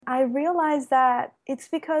I realized that it's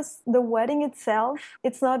because the wedding itself,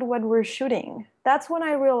 it's not what we're shooting. That's when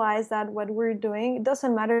I realized that what we're doing, it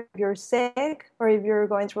doesn't matter if you're sick or if you're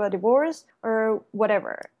going through a divorce or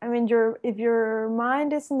whatever. I mean, if your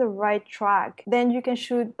mind is in the right track, then you can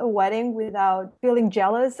shoot a wedding without feeling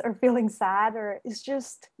jealous or feeling sad. Or it's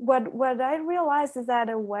just what I realized is that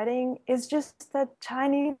a wedding is just a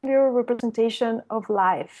tiny little representation of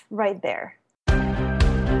life right there.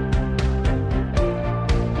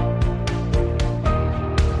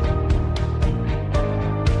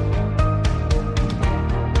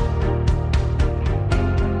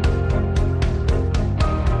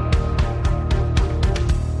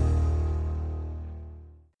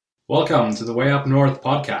 Welcome to the Way Up North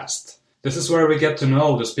podcast. This is where we get to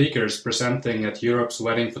know the speakers presenting at Europe's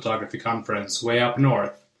wedding photography conference, Way Up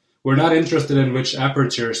North. We're not interested in which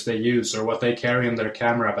apertures they use or what they carry in their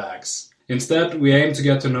camera bags. Instead, we aim to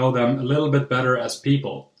get to know them a little bit better as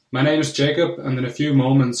people. My name is Jacob, and in a few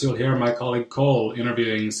moments you'll hear my colleague Cole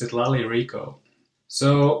interviewing Citlalli Rico.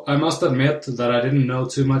 So, I must admit that I didn't know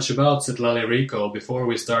too much about Citlalli Rico before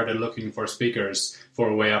we started looking for speakers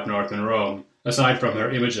for Way Up North in Rome. Aside from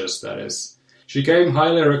her images, that is. She came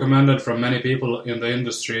highly recommended from many people in the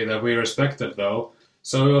industry that we respected, though,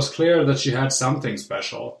 so it was clear that she had something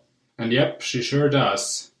special. And yep, she sure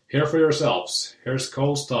does. Hear for yourselves. Here's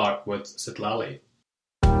Cole's talk with Citlalli.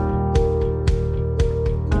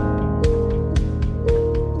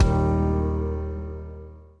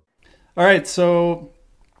 All right, so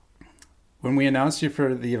when we announced you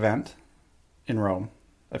for the event in Rome,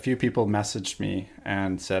 a few people messaged me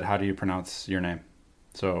and said, how do you pronounce your name?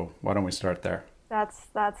 So why don't we start there? That's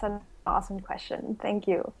an awesome question. Thank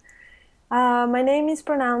you. My name is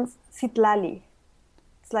pronounced Citlalli.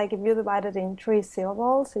 It's like if you divide it in 3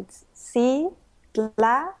 syllables, it's Citlalli.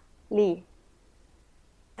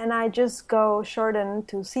 And I just go shorten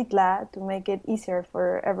to Citla to make it easier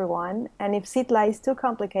for everyone. And if Citla is too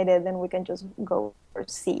complicated, then we can just go for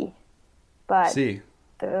C. But C.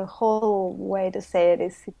 The whole way to say it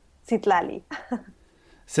is Citlalli.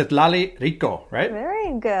 Citlalli Rico, right?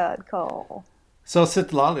 Very good, Cole. So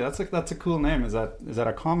Citlalli, that's a cool name. Is that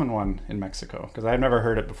a common one in Mexico? Because I've never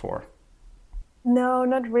heard it before. No,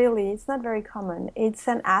 not really. It's not very common. It's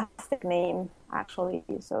an Aztec name, actually.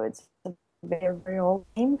 So it's a very, very old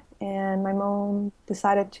name. And my mom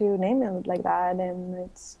decided to name it like that. And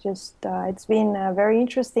it's just, it's been a very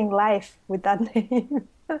interesting life with that name.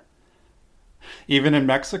 Even in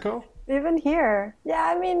Mexico? Even here.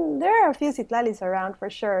 Yeah, I mean, there are a few Citlallis around for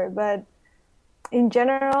sure, but in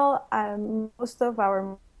general, most of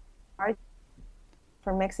our are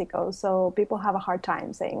from Mexico, so people have a hard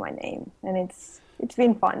time saying my name, and it's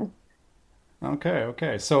been fun.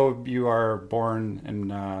 Okay. So you are born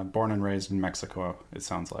and raised in Mexico, it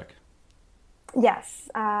sounds like. Yes,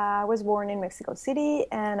 I was born in Mexico City,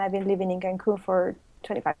 and I've been living in Cancun for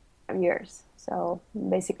 25 years. So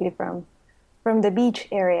basically from the beach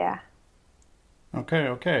area.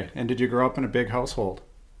 Okay. And did you grow up in a big household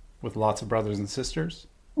with lots of brothers and sisters?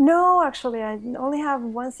 No, actually, I only have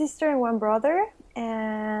one sister and one brother.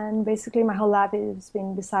 And basically my whole life has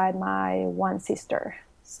been beside my one sister.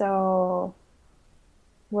 So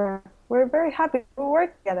we're very happy. We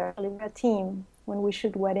work together. We're a team. When we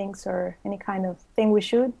shoot weddings or any kind of thing we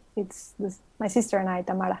shoot, it's my sister and I,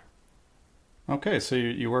 Tamara. Okay, so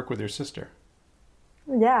you work with your sister.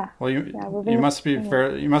 Yeah. Well, you must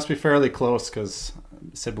be fairly close because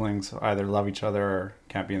siblings either love each other or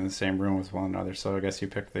can't be in the same room with one another. So I guess you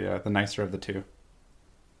picked the nicer of the two.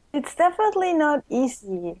 It's definitely not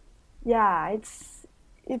easy. Yeah, it's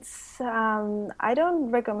I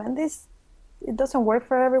don't recommend this. It doesn't work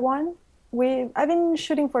for everyone. I've been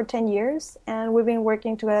shooting for 10 years and we've been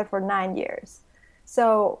working together for 9 years.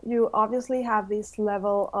 So you obviously have this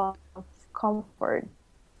level of comfort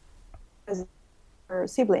as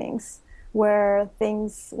siblings where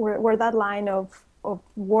that line of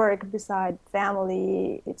work beside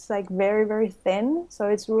family, it's like very, very thin. So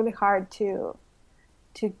it's really hard to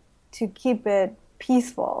keep it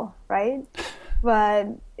peaceful, right? But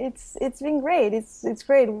it's been great. It's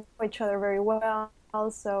great. We know each other very well.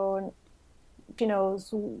 Also, she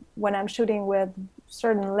knows when I'm shooting with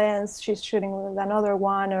certain lens, she's shooting with another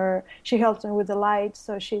one, or she helps me with the light.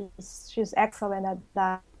 So she's excellent at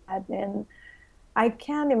that. And I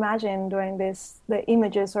can't imagine doing the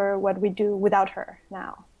images or what we do without her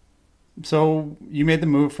now. So you made the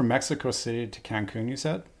move from Mexico City to Cancun, you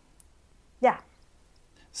said? Yeah.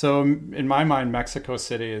 So in my mind, Mexico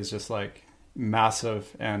City is just like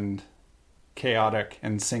massive and chaotic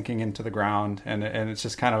and sinking into the ground. And it's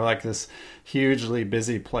just kind of like this hugely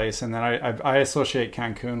busy place. And then I associate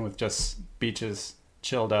Cancun with just beaches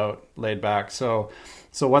chilled out, laid back. So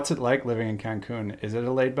what's it like living in Cancun? Is it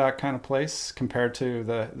a laid back kind of place compared to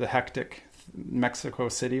the hectic Mexico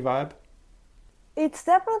City vibe? It's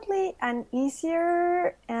definitely an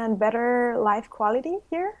easier and better life quality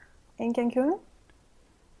here in Cancun.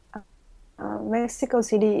 Mexico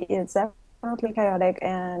City is definitely chaotic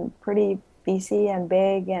and pretty busy and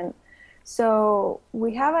big, and so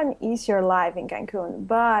we have an easier life in Cancun,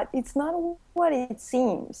 but it's not what it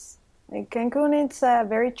seems. Like Cancun, it's a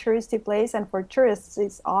very touristy place, and for tourists,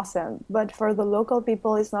 it's awesome. But for the local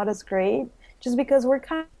people, it's not as great, just because we're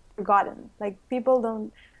kind of forgotten. Like people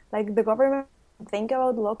don't, like the government think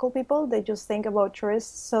about local people; they just think about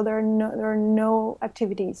tourists. So there are no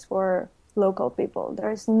activities for local people.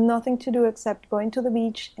 There's nothing to do except going to the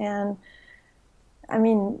beach. And I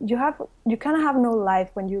mean, you kind of have no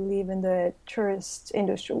life when you live in the tourist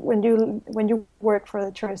industry. When you work for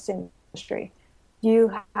the tourist industry,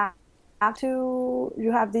 you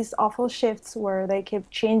you have these awful shifts where they keep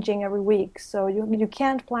changing every week. So you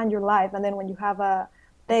can't plan your life. And then when you have a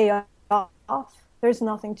day off, there's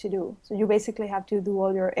nothing to do. So you basically have to do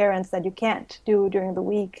all your errands that you can't do during the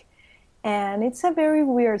week. And it's a very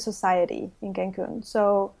weird society in Cancun.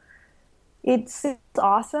 So it's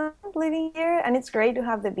awesome living here, and it's great to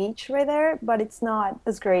have the beach right there, but it's not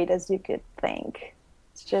as great as you could think.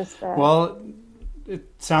 It's just Well, it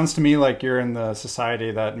sounds to me like you're in the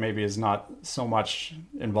society that maybe is not so much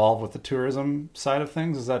involved with the tourism side of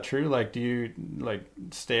things. Is that true? Like, do you like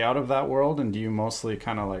stay out of that world, and do you mostly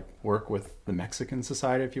kind of like work with the Mexican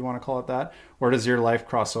society, if you want to call it that, or does your life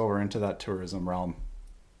cross over into that tourism realm?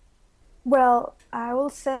 well, I will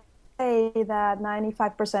say that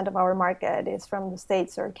 95% of our market is from the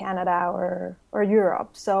States or Canada or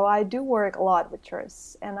Europe. So I do work a lot with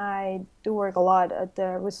tourists, and I do work a lot at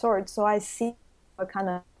the resort. So I see what kind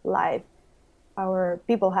of life our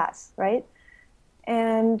people has, right?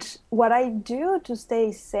 And what I do to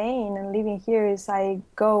stay sane and living here is I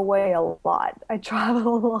go away a lot. I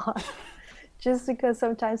travel a lot just because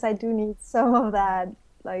sometimes I do need some of that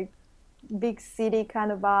like big city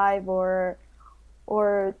kind of vibe or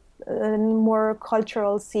more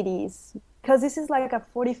cultural cities, because this is like a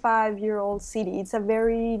 45-year-old city. It's a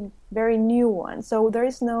very new one, so there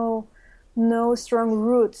is no strong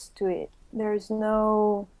roots to it. There's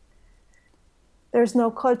no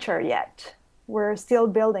culture yet. We're still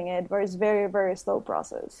building it, but it's very slow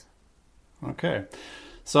process. Okay.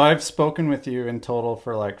 So I've spoken with you in total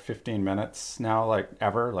for like 15 minutes now, like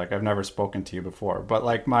ever. Like I've never spoken to you before, but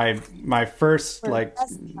like my first For the like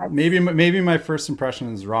best part. maybe my first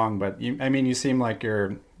impression is wrong, but I mean you seem like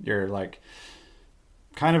you're like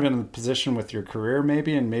kind of in a position with your career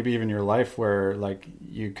maybe, and maybe even your life, where like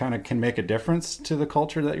you kind of can make a difference to the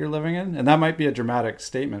culture that you're living in. And that might be a dramatic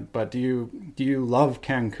statement, but do you love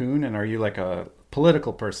Cancun, and are you like a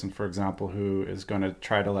political person, for example, who is going to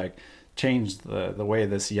try to like change the way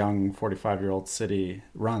this young 45-year-old city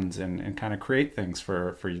runs, and kind of create things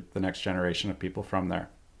for the next generation of people from there?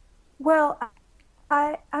 Well,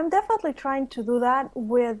 I'm definitely trying to do that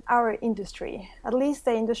with our industry, at least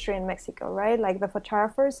the industry in Mexico, right? Like the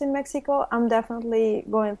photographers in Mexico, I'm definitely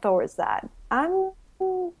going towards that. Our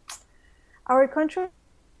country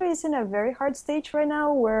is in a very hard stage right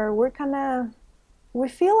now where we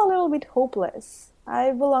feel a little bit hopeless.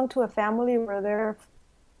 I belong to a family where they're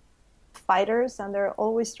fighters and they're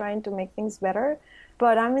always trying to make things better.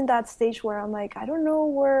 But I'm in that stage where I'm like, I don't know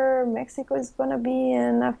where Mexico is going to be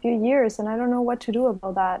in a few years, and I don't know what to do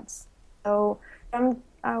about that. So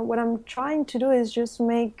what I'm trying to do is just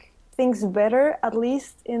make things better, at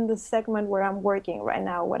least in the segment where I'm working right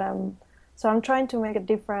now. So I'm trying to make a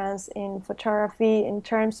difference in photography in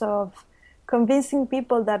terms of convincing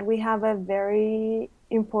people that we have a very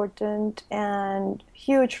important and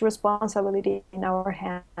huge responsibility in our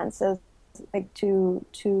hands, as like to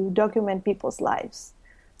document people's lives.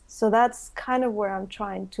 So that's kind of where I'm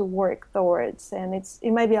trying to work towards, and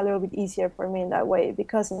it might be a little bit easier for me in that way,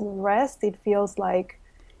 because in the rest it feels like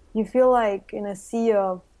you feel like in a sea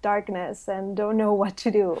of darkness and don't know what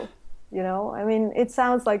to do. I mean, it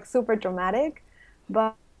sounds like super dramatic,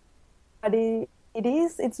 but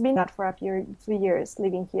it's been that for a few years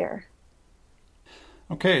living here.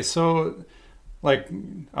 Okay, so like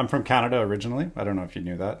I'm from Canada originally. I don't know if you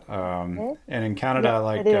knew that. Okay? And in Yeah, Canada, I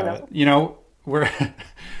like didn't know. we're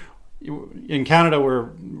in Canada,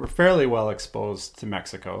 we're fairly well exposed to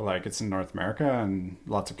Mexico. Like it's in North America, and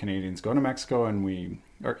lots of Canadians go to Mexico, and we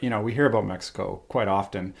hear about Mexico quite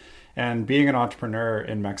often. And being an entrepreneur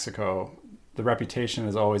in Mexico, the reputation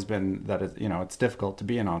has always been that it's difficult to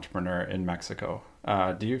be an entrepreneur in Mexico.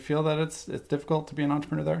 Do you feel that it's difficult to be an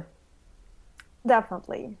entrepreneur there?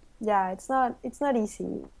 Definitely. Yeah, it's not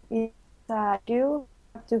easy. You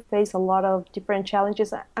have to face a lot of different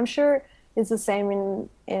challenges. I'm sure it's the same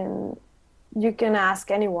in you can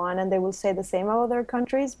ask anyone and they will say the same about other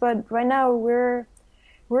countries, but right now we're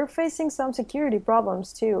facing some security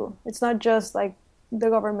problems too. It's not just like the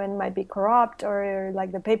government might be corrupt or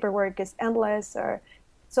like the paperwork is endless, or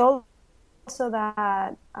it's also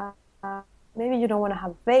that maybe you don't want to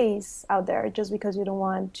have face out there just because you don't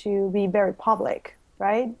want to be very public,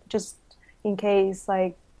 right? Just in case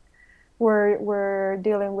like we're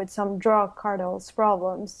dealing with some drug cartels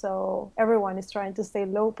problems, so everyone is trying to stay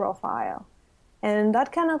low profile. And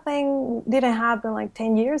that kind of thing didn't happen like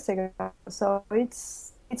 10 years ago. So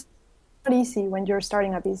it's not easy when you're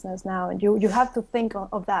starting a business now, and you have to think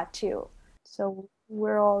of that too. So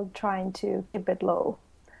we're all trying to keep it low.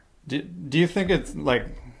 Do you think it's like,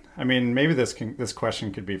 I mean, maybe this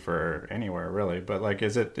question could be for anywhere really, but like,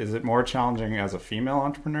 is it more challenging as a female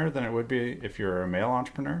entrepreneur than it would be if you're a male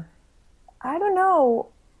entrepreneur? I don't know.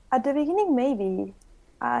 At the beginning, maybe.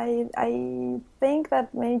 I think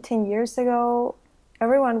that maybe 10 years ago,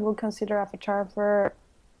 everyone would consider a photographer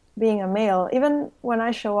being a male. Even when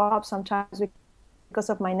I show up sometimes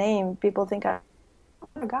because of my name, people think I'm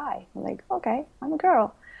a guy. I'm like, okay, I'm a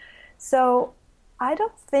girl. So I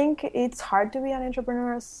don't think it's hard to be an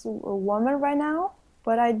entrepreneur as a woman right now,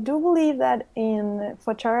 but I do believe that in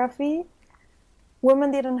photography,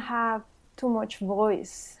 women didn't have too much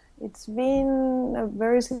voice. It's been a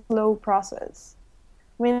very slow process.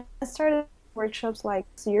 I mean, I started workshops like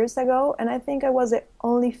 6 years ago, and I think I was the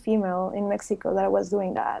only female in Mexico that was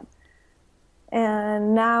doing that.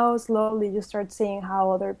 And now slowly you start seeing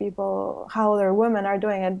how other people, how other women are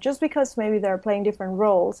doing it, just because maybe they're playing different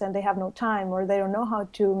roles and they have no time or they don't know how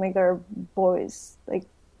to make their voice like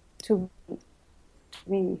to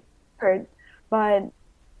be heard. But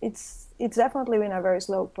it's definitely been a very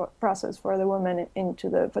slow process for the women into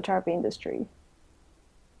the photography industry.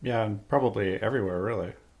 Yeah, and probably everywhere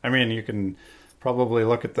really. I mean, you can probably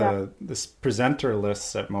look at Yeah. the this presenter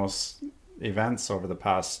lists at most events over the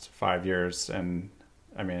past 5 years, and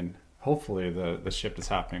I mean, hopefully the shift is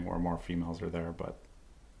happening where more females are there, but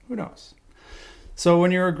who knows? So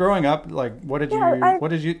when you were growing up, like, Yeah, I what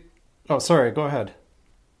did you? Oh, sorry, go ahead.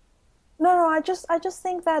 no, no, I just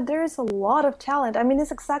think that there is a lot of talent. I mean,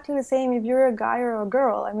 it's exactly the same if you're a guy or a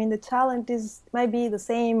girl. I mean, the talent is might be the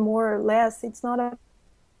same more or less. It's not a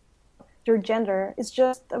your gender. It's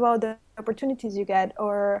just about the opportunities you get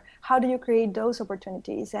or how do you create those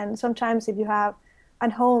opportunities. And sometimes if you have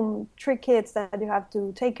at home 3 kids that you have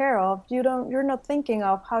to take care of, you're not thinking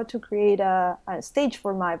of how to create a stage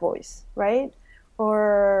for my voice, right?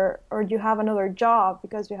 Or you have another job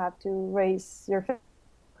because you have to raise your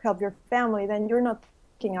help your family, then you're not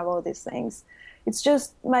thinking about these things. It's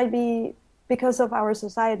just might be because of our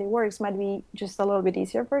society works might be just a little bit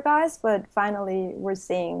easier for guys, but finally we're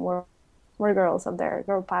seeing more girls up there,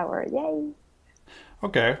 girl power, yay!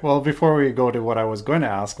 Okay, well, before we go to what I was going to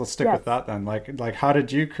ask, let's stick with Yes. that then. Like, how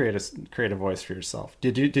did you create a voice for yourself?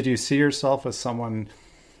 Did you see yourself as someone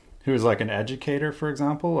who was like an educator, for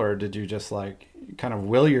example, or did you just like kind of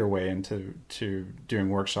will your way into doing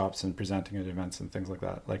workshops and presenting at events and things like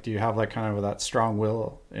that? Like, do you have like kind of that strong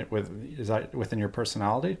will is that within your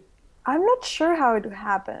personality? I'm not sure how it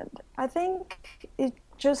happened. I think it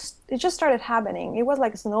just started happening. It was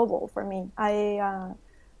like a snowball for me.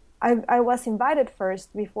 I was invited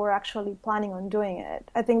first before actually planning on doing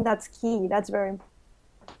it. I think that's key. That's very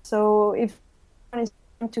important. So if someone is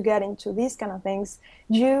trying to get into these kind of things,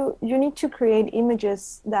 you need to create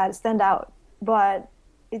images that stand out. But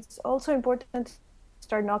it's also important to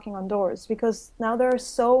start knocking on doors because now there are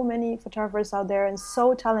so many photographers out there and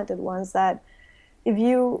so talented ones that if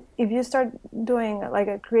you start doing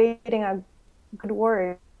like creating a good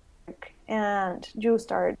work and you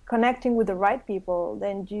start connecting with the right people,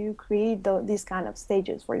 then you create these kind of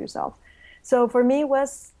stages for yourself. So for me, it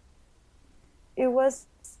was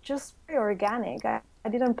just very organic. I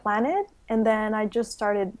didn't plan it, and then I just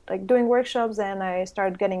started like doing workshops, and I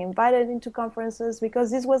started getting invited into conferences because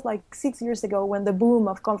this was like 6 years ago when the boom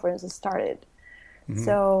of conferences started. Hmm.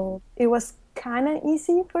 So it was kind of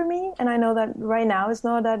easy for me, and I know that right now it's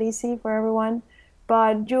not that easy for everyone,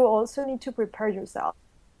 but you also need to prepare yourself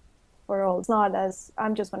for all. It's not as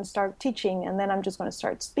I'm just going to start teaching and then I'm just going to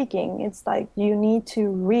start speaking. It's like you need to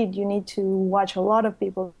read, you need to watch a lot of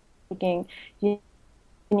people speaking. You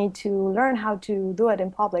need to learn how to do it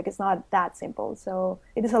in public. It's not that simple. So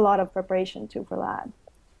it is a lot of preparation too for that.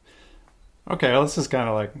 Okay, well, this is kind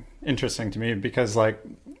of like interesting to me because like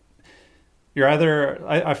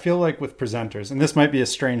I feel like with presenters, and this might be a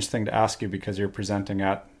strange thing to ask you because you're presenting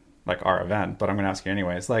at like our event, but I'm going to ask you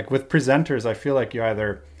anyways. Like with presenters, I feel like you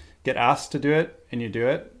either get asked to do it and you do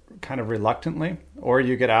it kind of reluctantly, or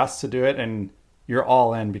you get asked to do it and you're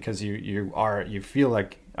all in because you feel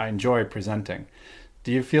like I enjoy presenting.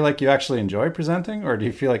 Do you feel like you actually enjoy presenting, or do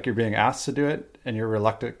you feel like you're being asked to do it and you're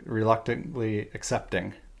reluctantly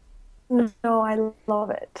accepting? No, I love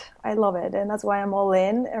it. I love it, and that's why I'm all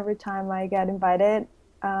in every time I get invited.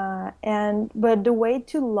 And but the way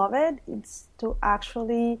to love it is to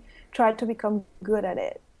actually try to become good at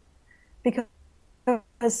it, because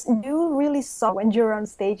you really saw when you're on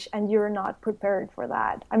stage and you're not prepared for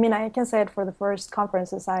that. I mean, I can say it for the first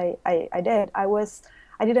conferences I did.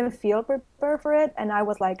 I didn't feel prepared for it, and I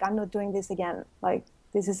was like, I'm not doing this again. Like,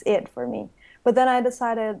 this is it for me. But then I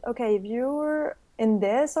decided, okay, if you're in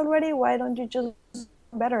this already, why don't you just be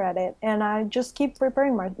better at it? And I just keep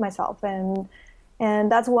preparing myself, and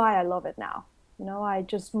that's why I love it now. You know, I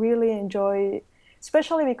just really enjoy,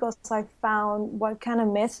 especially because I found what kind of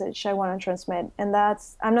message I want to transmit. And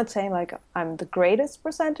that's, I'm not saying like I'm the greatest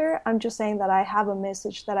presenter. I'm just saying that I have a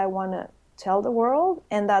message that I want to tell the world,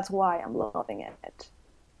 and that's why I'm loving it.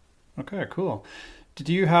 Okay, cool. Did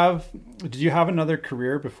you have another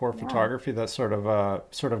career before Yeah. photography that sort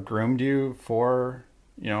of groomed you for,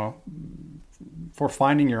 you know, for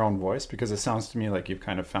finding your own voice? Because it sounds to me like you've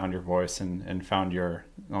kind of found your voice and found your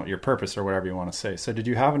purpose, or whatever you want to say. So did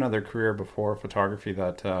you have another career before photography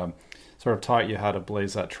that sort of taught you how to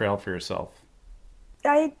blaze that trail for yourself?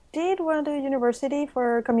 I did went to university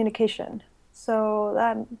for communication, so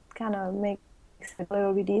that kind of makes it a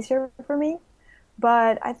little bit easier for me.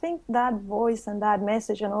 But I think that voice and that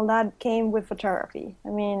message and all that came with photography. I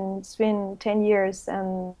mean, it's been 10 years,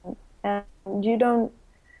 and you don't,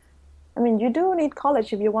 I mean, you do need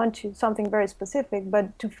college if you want to something very specific,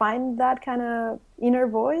 but to find that kind of inner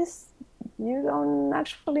voice, you don't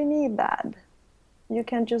actually need that. You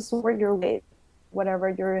can just work your way, whatever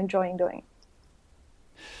you're enjoying doing.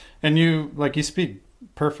 And you speak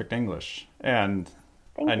perfect English, and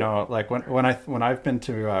I Thank you. know like when I've been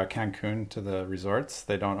to Cancun to the resorts,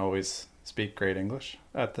 they don't always speak great English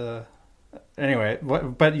at the anyway.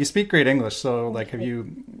 But you speak great English, so like Thank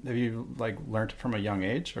you. have you like learned it from a young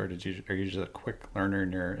age, or are you just a quick learner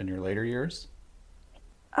in your later years?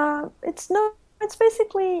 It's no, it's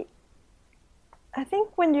basically, I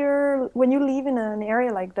think when you live in an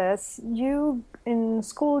area like this, you in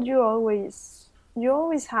school you always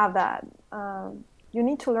have that. You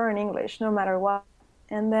need to learn English no matter what.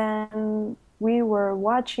 And then we were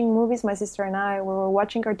watching movies, my sister and I, we were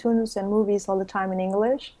watching cartoons and movies all the time in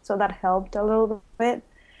English, so that helped a little bit.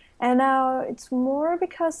 And now it's more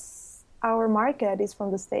because our market is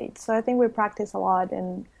from the States, so I think we practice a lot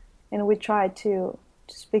and we try to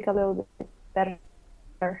speak a little bit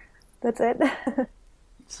better. That's it.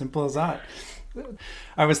 Simple as that.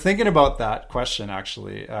 I was thinking about that question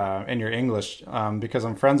actually in your English because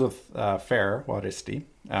I'm friends with Fair Waristi,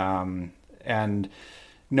 and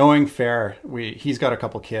knowing Fair, he's got a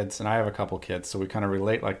couple kids and I have a couple kids, so we kind of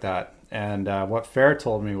relate like that. And what Fair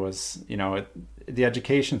told me was, the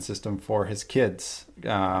education system for his kids,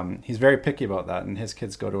 he's very picky about that, and his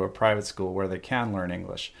kids go to a private school where they can learn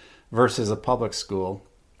English versus a public school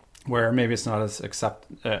where maybe it's not as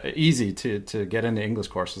easy to get into English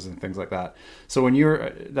courses and things like that. So when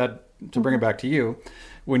you're that to bring it back to you,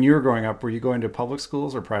 when you were growing up, were you going to public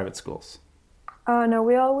schools or private schools? No,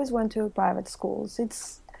 we always went to private schools.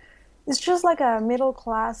 It's just like a middle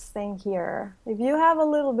class thing here. If you have a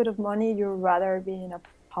little bit of money, you'd rather be in a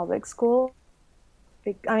public school.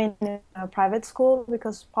 I mean, in a private school,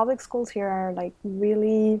 because public schools here are like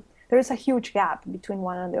really, there's a huge gap between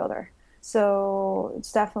one and the other. So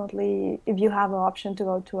it's definitely, if you have an option to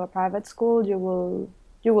go to a private school, you will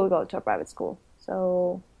go to a private school.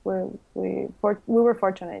 So we were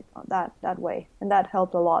fortunate on that way, and that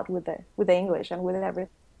helped a lot with the English and with everything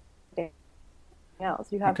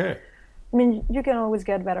else. Okay. I mean, you can always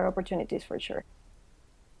get better opportunities for sure.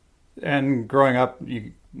 And growing up,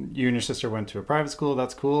 you and your sister went to a private school.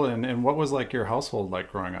 That's cool. And what was like your household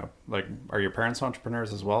like growing up? Like, are your parents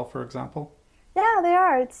entrepreneurs as well, for example? Yeah, they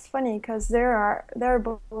are. It's funny because they're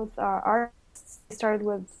both artists. They start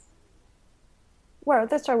with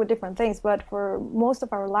different things, but for most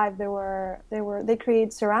of our life, they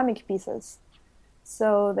create ceramic pieces.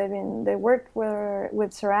 So they worked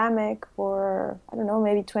with ceramic for, I don't know,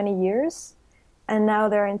 maybe 20 years, and now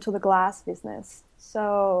they're into the glass business.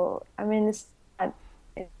 So I mean, it's not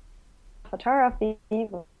photography.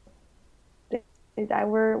 But we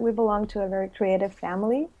belong to a very creative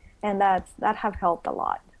family, and that have helped a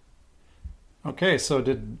lot. Okay, so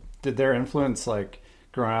did their influence like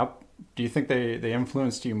growing up? do you think they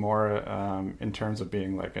influenced you more in terms of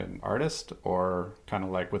being like an artist, or kind of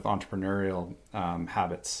like with entrepreneurial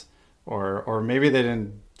habits, or maybe they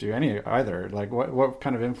didn't do any either? Like what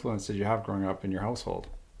kind of influence did you have growing up in your household?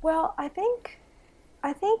 Well, I think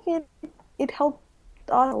it helped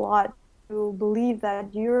us a lot to believe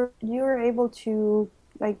that you're able to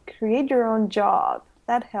like create your own job.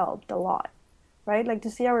 That helped a lot, right? Like to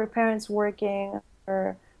see our parents working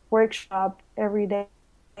or workshop every day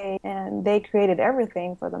and they created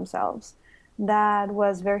everything for themselves. That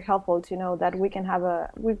was very helpful to know that we can have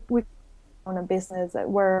we own a business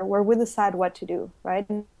where we decide what to do, right?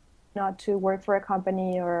 Not to work for a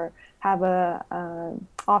company or have a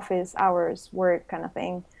office hours work kind of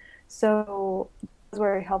thing. So it was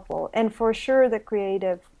very helpful. And for sure, the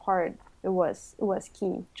creative part it was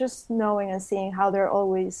key. Just knowing and seeing how they're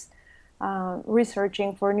always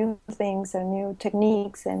researching for new things and new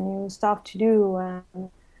techniques and new stuff to do.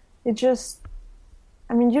 And it just,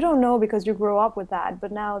 I mean, you don't know because you grow up with that.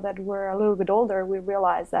 But now that we're a little bit older, we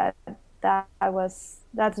realize that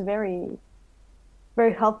that's very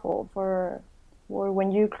very helpful for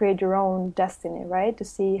when you create your own destiny, right? To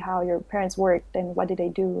see how your parents worked and what did they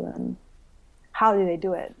do and how did they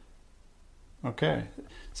do it. Okay.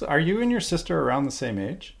 So are you and your sister around the same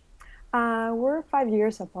age? We're 5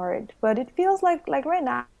 years apart, but it feels like right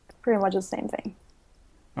now it's pretty much the same thing.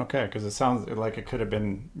 Okay, because it sounds like it could have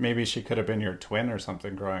been, maybe she could have been your twin or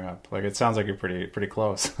something growing up. Like it sounds like you're pretty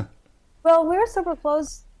close. Well, we're super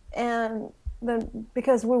close, and then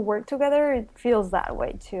because we work together, it feels that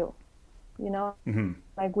way too. You know, Hmm.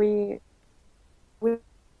 like we we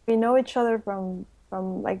know each other from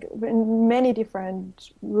like in many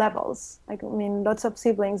different levels. Like I mean, lots of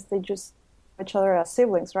siblings they just know each other as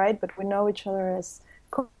siblings, right? But we know each other as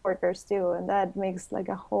coworkers too, and that makes like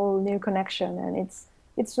a whole new connection, and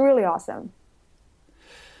it's really awesome.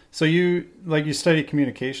 So you study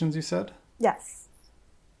communications, you said? Yes.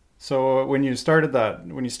 So when you started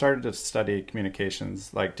to study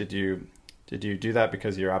communications, like did you do that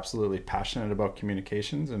because you're absolutely passionate about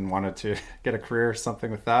communications and wanted to get a career or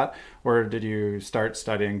something with that, or did you start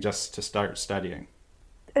studying just to start studying?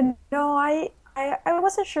 No, I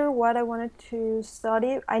wasn't sure what I wanted to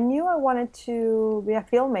study. I knew I wanted to be a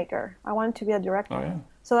filmmaker. I wanted to be a Oh director. yeah.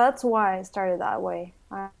 So that's why I started that way.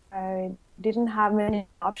 I didn't have many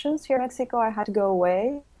options here in Mexico. I had to go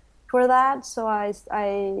away for that. So I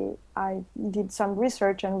did some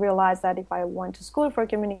research and realized that if I went to school for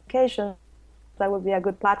communication, that would be a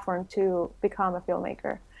good platform to become a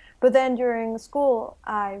filmmaker. But then during school,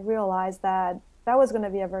 I realized that that was going to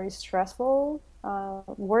be a very stressful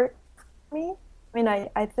work for me. I mean,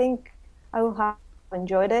 I think I will have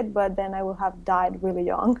enjoyed it, but then I will have died really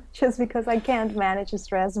young just because I can't manage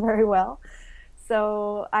stress very well.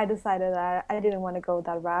 So I decided that I didn't want to go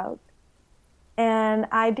that route. And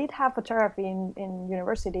I did have photography in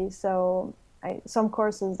university, so some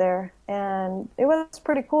courses there, and it was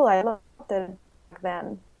pretty cool. I loved it back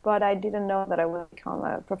then, but I didn't know that I would become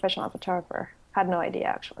a professional photographer. Had no idea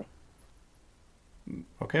actually.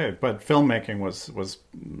 Okay, but filmmaking was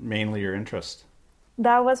mainly your interest.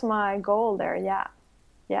 That was my goal there. Yeah,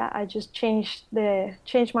 yeah. I just changed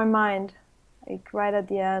my mind, like right at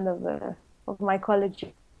the end of my college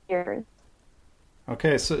years.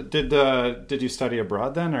 Okay, so did you study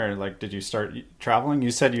abroad then, or like did you start traveling?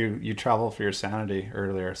 You said you travel for your sanity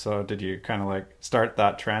earlier, so did you kind of like start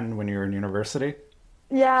that trend when you were in university?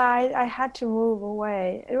 Yeah, I had to move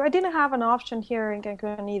away. I didn't have an option here in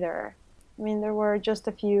Cancun either. I mean, there were just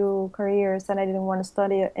a few careers and I didn't want to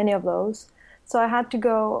study any of those. So I had to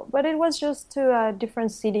go, but it was just to a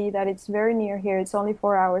different city that it's very near here. It's only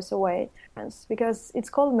 4 hours away. Because it's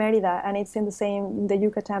called Merida and it's in the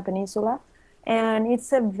Yucatan Peninsula. And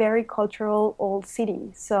it's a very cultural old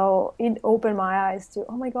city. So it opened my eyes to,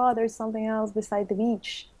 oh my God, there's something else beside the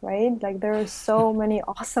beach, right? Like there are so many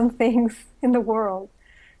awesome things in the world.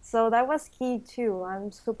 So that was key too.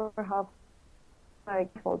 I'm super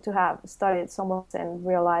grateful to have studied so much and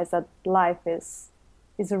realized that life is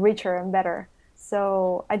richer and better.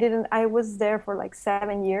 So I was there for like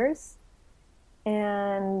 7 years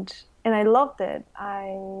and I loved it.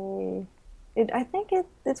 I think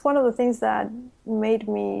it's one of the things that made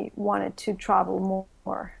me wanted to travel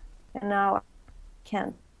more. And now I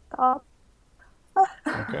can't stop.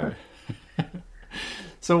 Okay.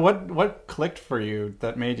 So what clicked for you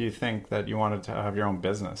that made you think that you wanted to have your own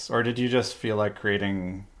business, or did you just feel like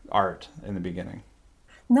creating art in the beginning?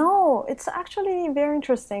 No, it's actually very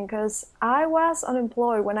interesting because I was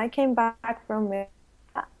unemployed when I came back from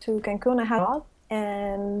to Cancun. I had a job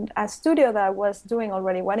and a studio that was doing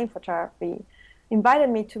already wedding photography. invited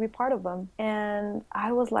me to be part of them. And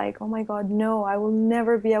I was like, oh my God, no, I will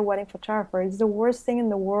never be a wedding photographer. It's the worst thing in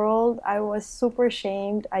the world. I was super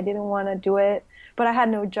ashamed. I didn't want to do it, but I had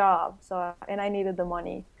no job. So, and I needed the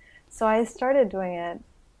money. So I started doing it.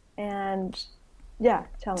 And yeah,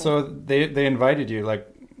 tell me. So they invited you. Like,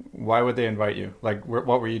 why would they invite you? Like,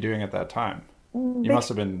 what were you doing at that time? You must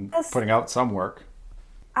have been Because putting out some work.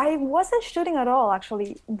 I wasn't shooting at all,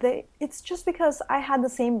 actually. It's just because I had the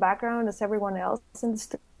same background as everyone else in the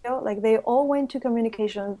studio. Like they all went to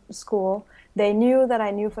communication school. They knew that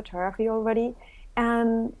I knew photography already.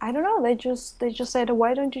 And I don't know, they just said,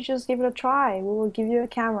 why don't you just give it a try? We will give you a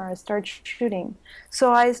camera and start shooting.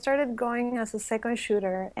 So I started going as a second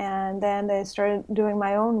shooter, and then I started doing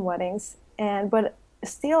my own weddings. And but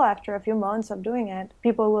still, after a few months of doing it,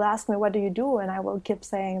 people will ask me, what do you do? And I will keep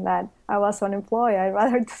saying that I was unemployed. I'd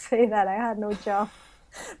rather to say that I had no job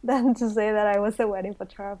than to say that I was a wedding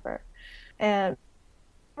photographer. And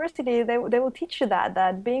university, they will teach you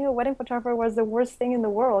that being a wedding photographer was the worst thing in the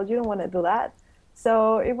world. You don't want to do that.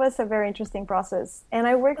 So it was a very interesting process. And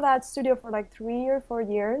I worked at that studio for like 3 or 4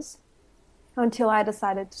 years until I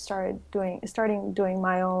decided to starting doing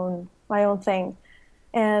my own thing.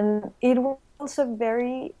 And it was a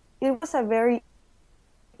very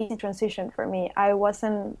easy transition for me. I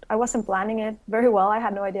wasn't planning it very well. I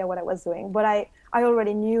had no idea what I was doing, but I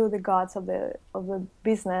already knew the gods of the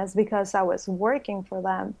business because I was working for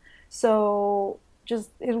them. So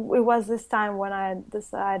just it was this time when I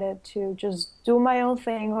decided to just do my own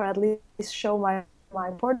thing, or at least show my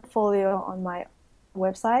portfolio on my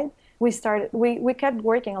website. We kept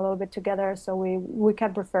working a little bit together, so we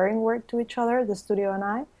kept referring work to each other, the studio and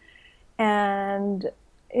I. And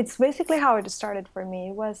it's basically how it started for me.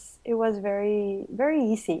 It was very very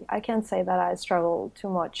easy. I can't say that I struggled too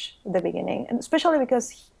much at the beginning, and especially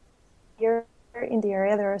because here in the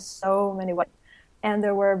area there are so many weddings, and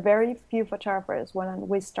there were very few photographers when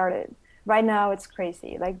we started. Right now it's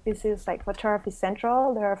crazy. Like this is like photography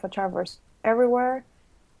central. There are photographers everywhere,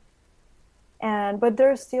 and but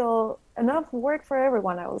there's still enough work for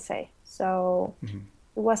everyone, I will say. So Mhm.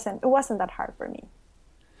 it wasn't that hard for me.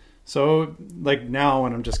 So, like now,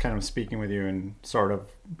 when I'm just kind of speaking with you and sort of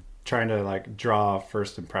trying to like draw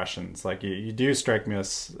first impressions, like you do strike me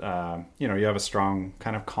as, you have a strong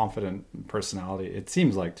kind of confident personality. It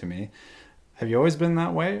seems like to me. Have you always been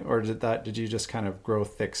that way, or did you just kind of grow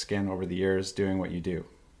thick skin over the years doing what you do?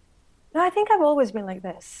 No, I think I've always been like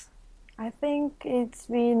this. I think it's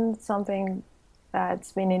been something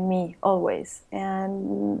that's been in me always,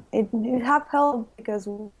 and it have helped because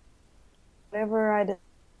whatever I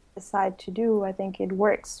decide to do, I think it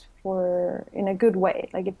works for in a good way.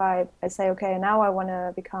 Like if I say, okay, now I want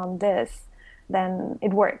to become this, then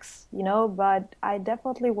it works. But I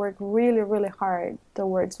definitely work really, really hard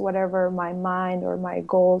towards whatever my mind or my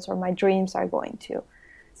goals or my dreams are going to.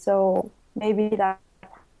 So maybe that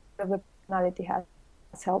part of the personality has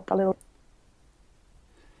helped a little.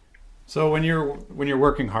 So when you're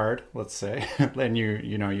working hard, let's say, and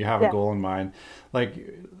you have a Yeah. goal in mind, like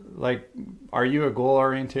like are you a goal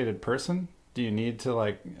orientated person? Do you need to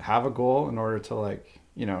like have a goal in order to like,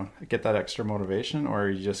 get that extra motivation,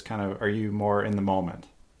 or are you more in the moment?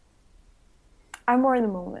 I'm more in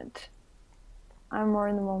the moment. I'm more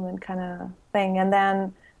in the moment kind of thing. And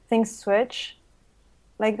then things switch.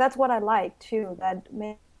 Like that's what I like too, that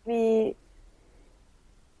maybe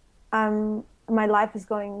my life is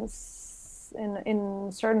going in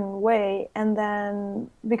a certain way, and then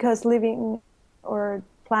because living or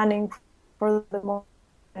planning for the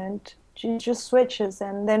moment just switches,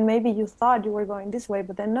 and then maybe you thought you were going this way,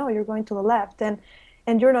 but then no, you're going to the left, and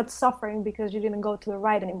you're not suffering because you didn't go to the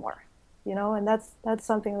right anymore. And that's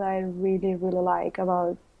something that I really really like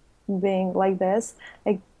about being like this,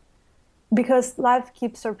 like because life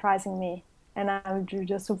keeps surprising me, and I'm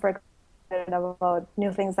just super excited about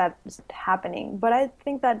new things that's happening. But I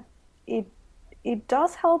think that it it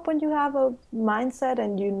does help when you have a mindset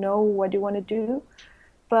and you know what you want to do.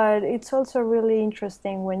 But it's also really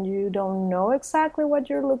interesting when you don't know exactly what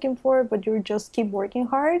you're looking for, but you just keep working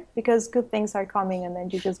hard because good things are coming, and then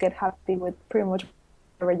you just get happy with pretty much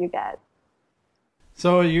whatever you get.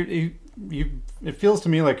 So it feels to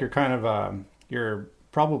me like you're kind of you're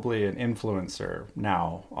probably an influencer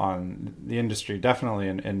now on the industry, definitely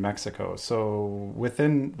in Mexico. So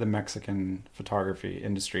within the Mexican photography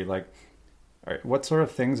industry, like, what sort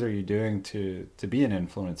of things are you doing to be an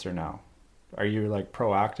influencer now? Are you like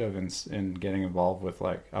proactive in getting involved with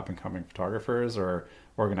like up and coming photographers or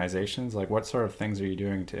organizations? Like, what sort of things are you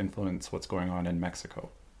doing to influence what's going on in Mexico?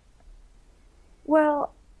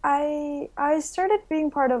 Well, I started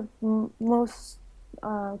being part of most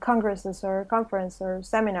congresses or conference or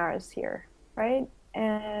seminars here, right?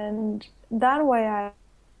 And that way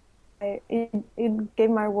it gave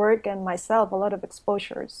my work and myself a lot of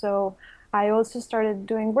exposure. So I also started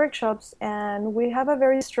doing workshops, and we have a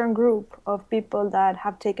very strong group of people that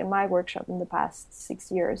have taken my workshop in the past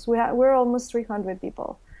 6 years. We're almost 300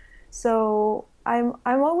 people. So I'm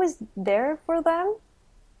always there for them.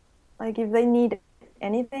 Like if they need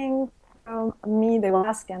anything from me, they will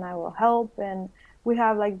ask and I will help. And we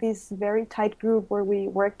have like this very tight group where we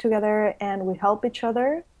work together and we help each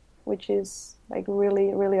other, which is like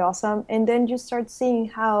really, really awesome. And then you start seeing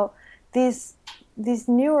how these these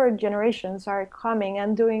newer generations are coming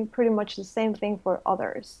and doing pretty much the same thing for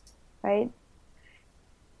others, right?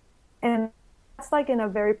 And that's like in a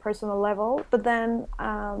very personal level. But then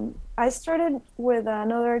I started with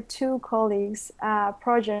another two colleagues a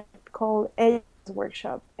project called Ellas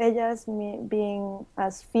Workshop. Ellas being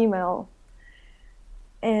as female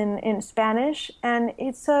in Spanish, and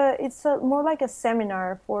it's a more like a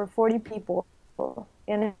seminar for 40 people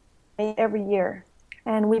in every year,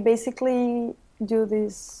 and we basically do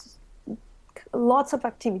these lots of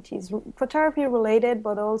activities, photography related,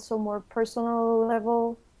 but also more personal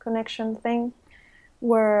level connection thing,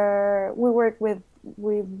 where we work with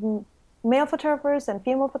male photographers and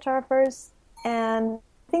female photographers, and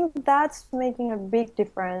I think that's making a big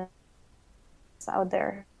difference out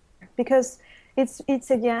there because it's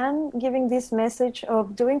again giving this message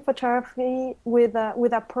of doing photography with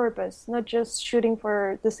a purpose, not just shooting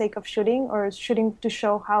for the sake of shooting or shooting to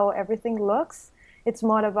show how everything looks. It's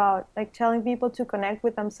more about like telling people to connect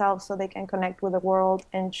with themselves so they can connect with the world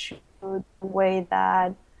and shoot the way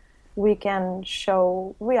that we can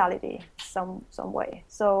show reality some way.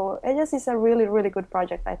 So it just is a really, really good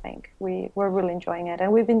project, I think. We're really enjoying it,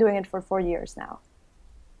 and we've been doing it for 4 years now.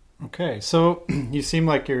 Okay, so you seem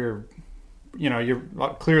like you're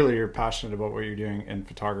clearly you're passionate about what you're doing in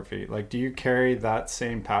photography. Like, do you carry that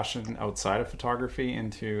same passion outside of photography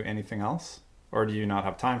into anything else? Or do you not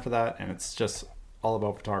have time for that and it's just all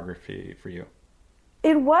about photography for you?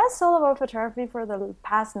 It was all about photography for the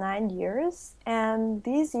past 9 years. And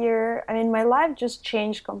this year, I mean, my life just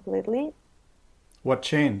changed completely. What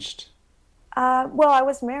changed? Well, I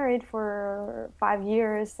was married for 5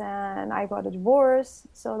 years and I got a divorce,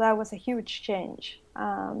 so that was a huge change.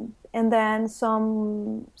 And then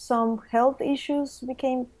some health issues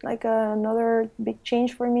became like another big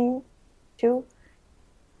change for me too.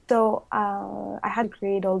 So I had to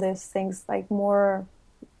create all these things like more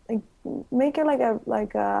like make it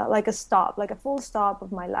like a stop, like a full stop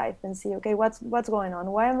of my life and see, okay, what's going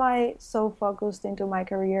on? Why am I so focused into my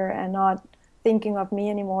career and not thinking of me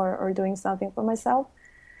anymore or doing something for myself?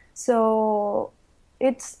 So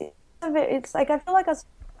it's like I feel like as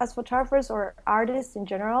photographers or artists in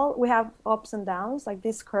general, we have ups and downs, like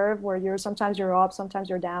this curve where sometimes you're up, sometimes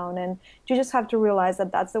you're down, and you just have to realize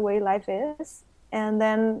that that's the way life is. And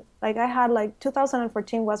then like I had like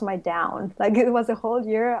 2014 was my down. Like it was a whole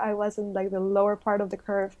year I was in like the lower part of the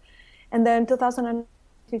curve. And then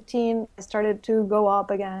 2015 I started to go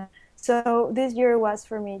up again. So this year was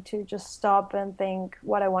for me to just stop and think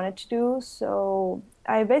what I wanted to do. So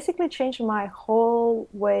I basically changed my whole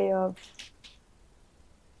way of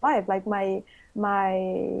life. Like my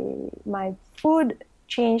food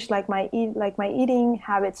changed, like my eating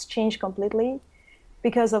habits changed completely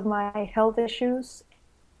because of my health issues.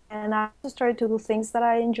 And I also started to do things that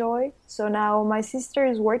I enjoy. So now my sister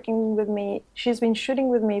is working with me. She's been shooting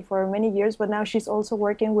with me for many years, but now she's also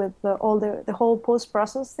working with the whole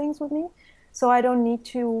post-process things with me. So I don't need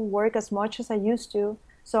to work as much as I used to.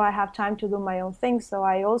 So I have time to do my own things. So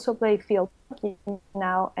I also play field hockey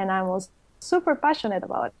now, and I'm also super passionate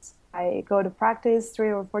about it. I go to practice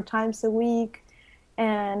 3 or 4 times a week,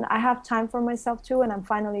 and I have time for myself too. And I'm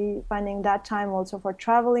finally finding that time also for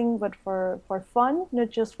traveling, but for fun, not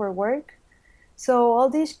just for work. So all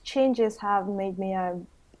these changes have made me a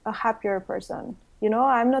happier person. You know,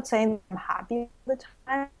 I'm not saying I'm happy all the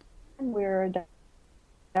time. We're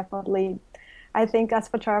definitely, I think as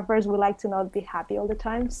photographers, we like to not be happy all the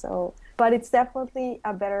time. So, but it's definitely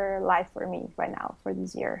a better life for me right now for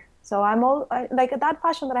this year. So like that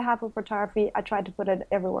passion that I have for photography, I try to put it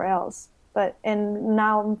everywhere else. And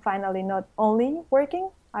now I'm finally not only working,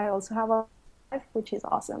 I also have a life, which is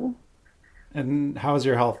awesome. And how's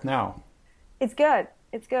your health now? It's good.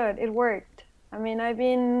 It's good. It worked. I mean, I've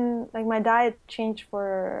been like my diet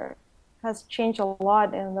has changed a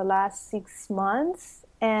lot in the last 6 months,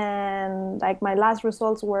 and like my last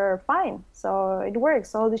results were fine. So it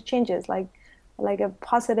works. All these changes, like a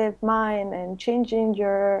positive mind and changing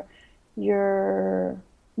your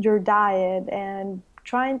diet and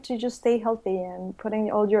trying to just stay healthy and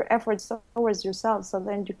putting all your efforts towards yourself so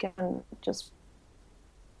then you can just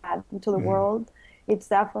add into the Mm. world, it's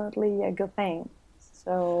definitely a good thing.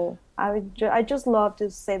 So I just love to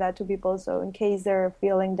say that to people. So in case they're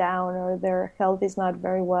feeling down or their health is not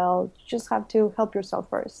very well, you just have to help yourself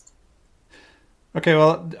first. Okay,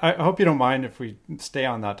 well, I hope you don't mind if we stay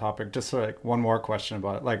on that topic. Just like one more question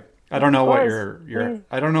about it. Like, I don't Of know what course, your please.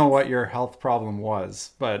 I don't know what your health problem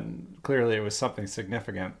was, but clearly it was something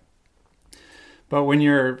significant. But when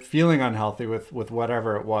you're feeling unhealthy with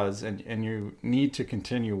whatever it was, and you need to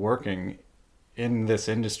continue working in this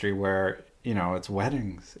industry where, it's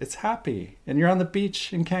weddings, it's happy, and you're on the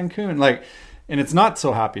beach in Cancun, like, and it's not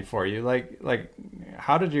so happy for you. Like,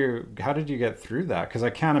 how did you get through that? Because I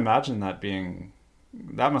can't imagine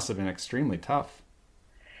that must have been extremely tough.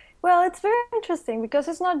 Well, it's very interesting because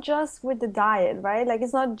it's not just with the diet, right? Like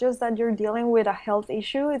it's not just that you're dealing with a health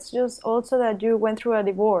issue, it's just also that you went through a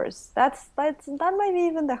divorce. That might be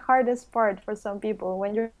even the hardest part for some people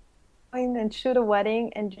when you're going and shoot a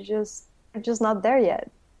wedding and you're just not there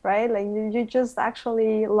yet, right? Like you just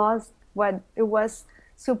actually lost what it was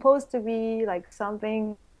supposed to be, like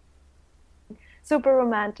something super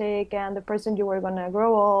romantic and the person you were gonna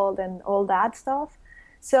grow old and all that stuff.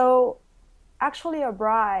 So actually a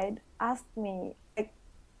bride asked me like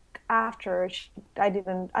after I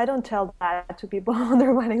don't tell that to people on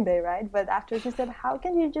their wedding day, right? But after she said, how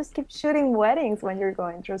can you just keep shooting weddings when you're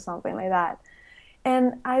going through something like that?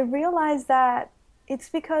 And I realized that it's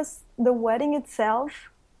because the wedding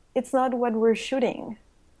itself, it's not what we're shooting.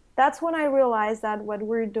 That's when I realized that what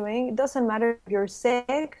we're doing, it doesn't matter if you're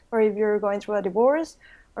sick or if you're going through a divorce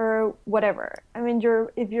or whatever. I mean,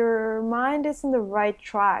 if your mind is in the right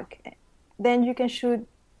track, then you can shoot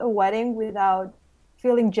a wedding without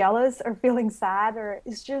feeling jealous or feeling sad. Or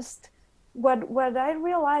it's just what I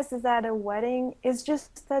realized is that a wedding is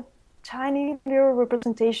just a tiny little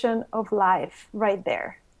representation of life right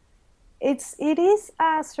there. It is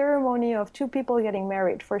a ceremony of two people getting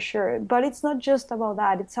married for sure, but it's not just about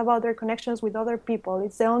that. It's about their connections with other people.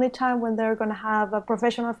 It's the only time when they're going to have a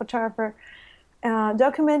professional photographer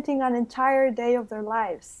documenting an entire day of their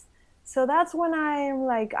lives. So that's when I'm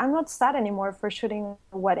like, I'm not sad anymore for shooting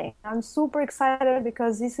a wedding. I'm super excited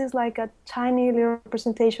because this is like a tiny little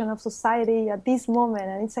representation of society at this moment,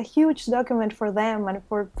 and it's a huge document for them and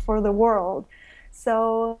for the world.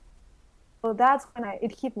 So that's when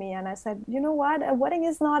it hit me, and I said, you know what? A wedding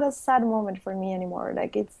is not a sad moment for me anymore.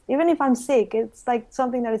 Like it's even if I'm sick, it's like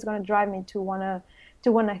something that is going to drive me to wanna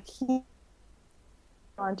heal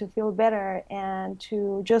and to feel better and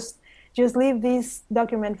to just leave this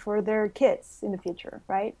document for their kids in the future,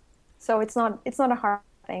 right? So it's not a hard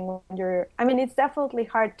thing when you're. I mean, it's definitely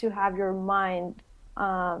hard to have your mind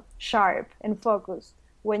sharp and focused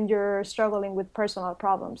when you're struggling with personal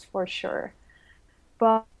problems for sure.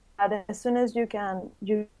 But as soon as you can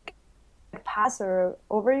pass or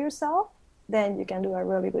over yourself, then you can do a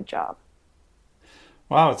really good job.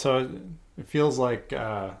 Wow, so it feels like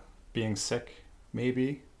being sick,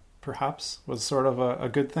 maybe, perhaps, was sort of a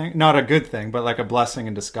good thing. Not a good thing, but like a blessing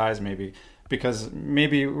in disguise, maybe. Because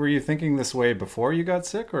maybe were you thinking this way before you got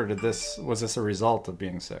sick, or was this a result of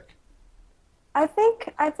being sick? I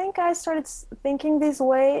think I started thinking this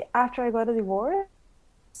way after I got a divorce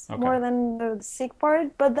Okay. more than the sick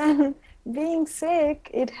part. But then being sick,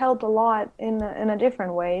 it helped a lot in a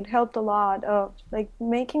different way. It helped a lot of like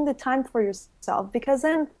making the time for yourself because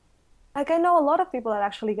then like I know a lot of people that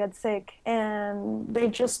actually get sick and they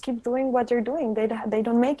just keep doing what they're doing. They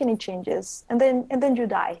don't make any changes and then you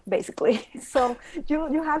die basically. So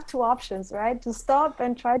you have two options, right? To stop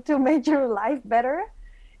and try to make your life better.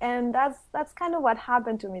 And that's kind of what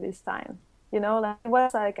happened to me this time. Like it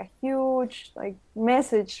was like a huge like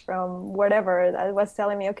message from whatever that was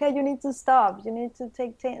telling me, okay, you need to stop. You need to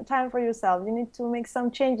take time for yourself. You need to make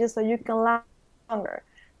some changes so you can last longer.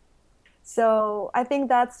 So I think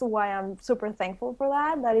that's why I'm super thankful for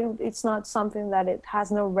that, it's not something that it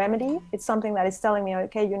has no remedy. It's something that is telling me,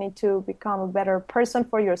 okay, you need to become a better person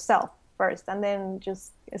for yourself first, and then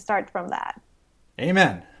just start from that.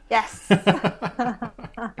 Amen. Yes.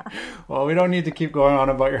 Well, we don't need to keep going on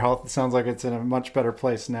about your health. It sounds like it's in a much better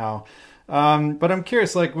place now. But I'm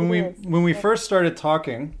curious, like when It we is. when we Yeah. first started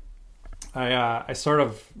talking, I sort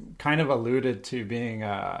of kind of alluded to being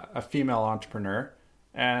a female entrepreneur,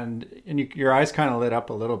 and your eyes kind of lit up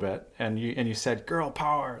a little bit, and you said girl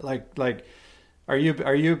power. Like, are you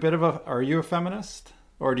a bit of are you a feminist,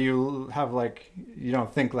 or do you have like you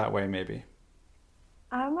don't think that way maybe?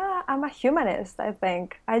 I'm a humanist, I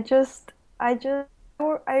think. I just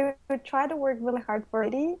I would try to work really hard for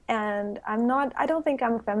it, and I don't think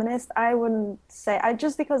I'm a feminist. I wouldn't say,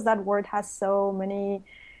 just because that word has so many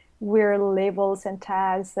weird labels and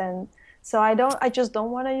tags, and so I just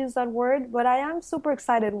don't want to use that word, but I am super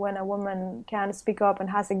excited when a woman can speak up and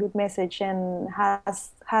has a good message and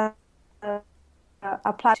has a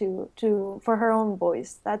platform to for her own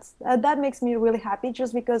voice. That makes me really happy,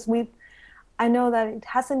 just because I know that it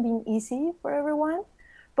hasn't been easy for everyone,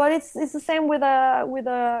 but it's the same with a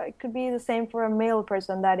it could be the same for a male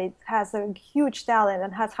person, that it has a huge talent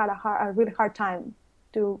and has had a really hard time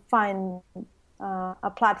to find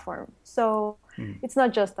a platform. So it's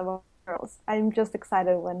not just about girls. I'm just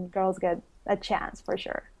excited when girls get a chance, for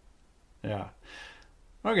sure. Yeah.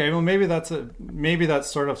 Okay, well maybe that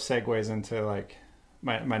sort of segues into like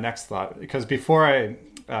my next thought, because before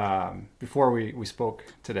we spoke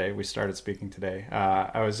today, we started speaking today.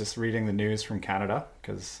 I was just reading the news from Canada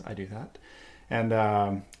because I do that, and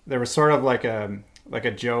there was sort of like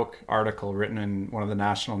a joke article written in one of the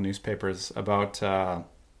national newspapers about a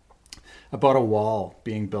wall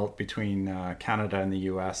being built between Canada and the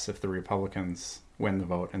U.S. if the Republicans win the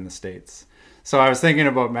vote in the States. So I was thinking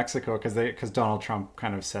about Mexico because Donald Trump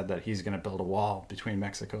kind of said that he's going to build a wall between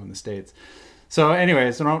Mexico and the States. So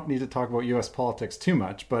anyways, I don't need to talk about U.S. politics too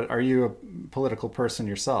much, but are you a political person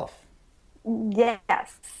yourself?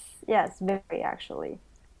 Yes, yes, very actually.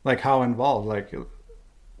 Like how involved? Like,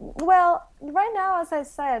 Well, right now, as I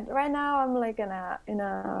said, right now I'm like in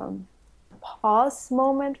a pause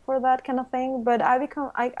moment for that kind of thing. But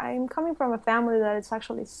I'm coming from a family that is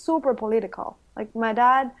actually super political. Like my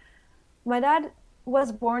dad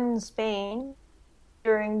was born in Spain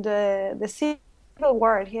during the Civil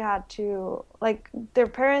War. He had to, like, their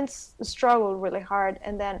parents struggled really hard,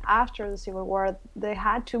 and then after the Civil War, they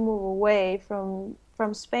had to move away from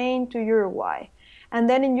Spain to Uruguay. And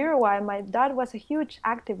then in Uruguay, my dad was a huge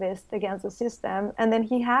activist against the system, and then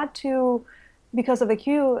he had to, because of the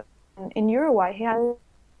queue in Uruguay, he had to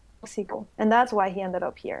Mexico, and that's why he ended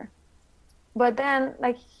up here. But then,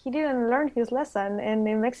 like, he didn't learn his lesson, and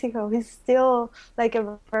in Mexico he's still like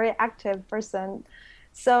a very active person.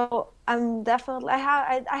 So I'm definitely,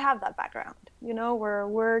 I have that background, where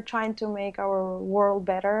we're trying to make our world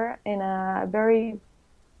better in a very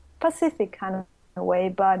pacific kind of way.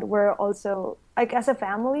 But we're also, like, as a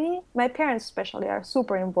family, my parents especially are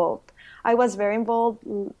super involved. I was very involved,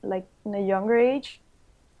 like, in a younger age,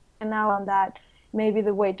 and now on that, maybe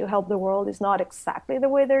the way to help the world is not exactly the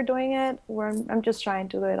way they're doing it. Where I'm just trying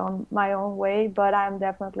to do it on my own way, but I'm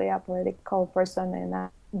definitely a political person, and I'm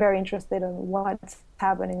very interested in what's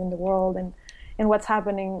happening in the world, and what's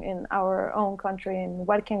happening in our own country, and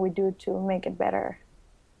what can we do to make it better.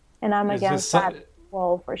 And I'm is this against that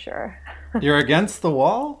wall, for sure. you're against the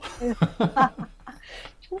wall?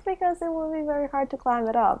 Just because it will be very hard to climb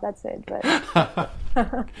it up. That's it.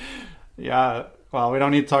 But Yeah, well, we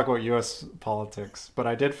don't need to talk about U.S. politics, but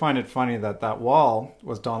I did find it funny that that wall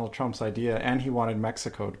was Donald Trump's idea, and he wanted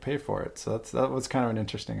Mexico to pay for it. So that was kind of an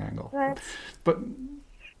interesting angle. that's But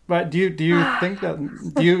but do you think that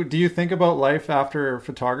do you think about life after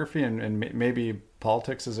photography, and maybe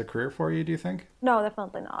politics as a career for you? Do you think? no,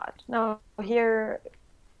 definitely not. No, here,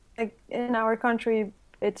 like, in our country,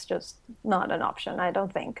 it's just not an option, I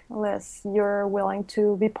don't think, unless you're willing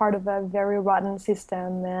to be part of a very rotten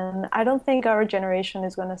system. And I don't think our generation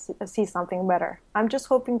is going to see something better. I'm just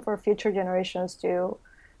hoping for future generations to,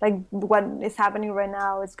 like, what is happening right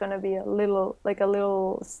now is going to be a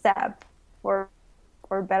little step for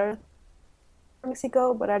better for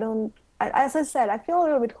Mexico. But as I said, I feel a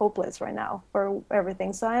little bit hopeless right now for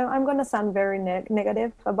everything. So I'm going to sound very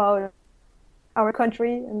negative about our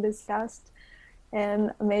country in this cast.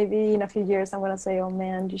 And maybe in a few years, I'm going to say, oh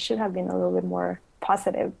man, you should have been a little bit more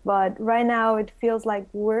positive. But right now, it feels like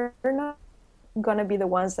we're not going to be the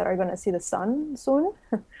ones that are going to see the sun soon.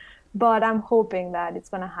 But I'm hoping that it's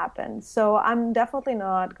going to happen. So I'm definitely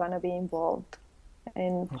not going to be involved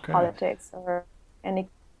in Okay. politics or any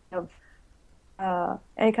kind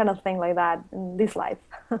any kind of thing like that in this life.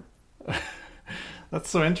 That's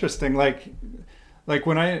so interesting. Like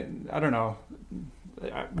when I don't know.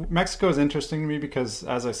 Mexico is interesting to me because,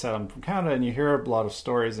 as I said, I'm from Canada, and you hear a lot of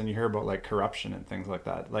stories, and you hear about like corruption and things like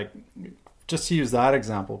that. Like, just to use that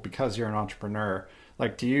example, because you're an entrepreneur,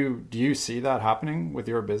 like, do you see that happening with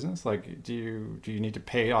your business? Like, do you need to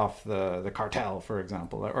pay off the cartel, for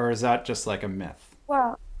example, or is that just like a myth?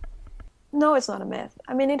 Well, no, it's not a myth.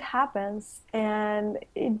 I mean, it happens, and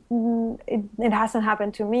it hasn't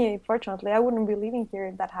happened to me. Fortunately, I wouldn't be living here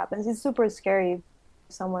if that happens. It's super scary.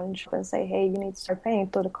 Someone should and say, "Hey, you need to start paying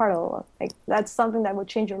to the cartel." Like, that's something that would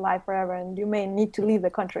change your life forever, and you may need to leave the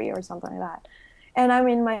country or something like that. And I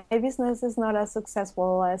mean, my business is not as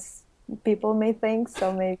successful as people may think,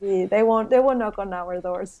 so maybe they won't knock on our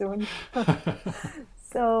door soon.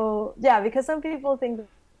 So yeah, because some people think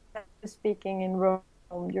that speaking in Rome,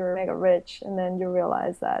 you're mega rich, and then you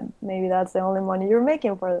realize that maybe that's the only money you're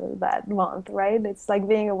making for that month, right? It's like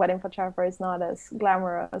being a wedding photographer is not as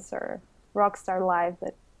glamorous or rock star life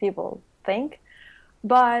that people think,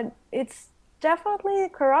 but it's definitely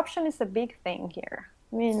corruption is a big thing here.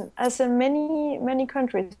 I mean, as in many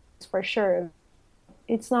countries, for sure,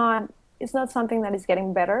 it's not it's not something that is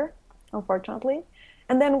getting better, unfortunately.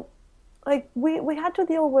 And then like we had to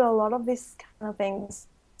deal with a lot of these kind of things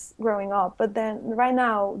growing up, but then right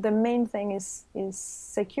now the main thing is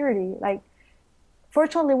security. Like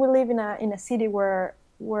fortunately we live in a city where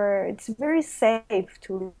it's very safe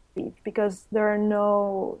to live because there are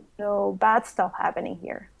no bad stuff happening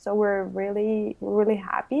here. So we're really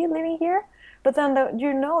happy living here. But then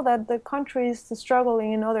you know that the country is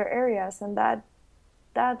struggling in other areas, and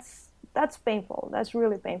that's painful. That's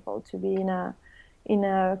really painful to be in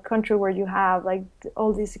a country where you have like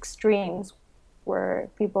all these extremes where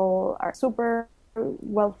people are super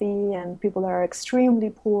wealthy and people that are extremely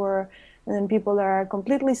poor, and then people that are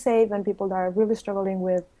completely safe and people that are really struggling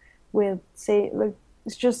with say like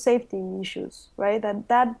it's just safety issues, right?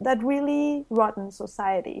 That really rotten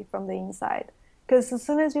society from the inside. Because as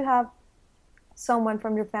soon as you have someone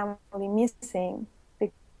from your family missing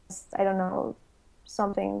because I don't know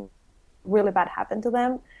something really bad happened to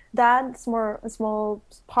them, that's more a small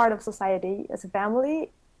part of society as a family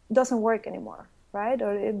doesn't work anymore, right?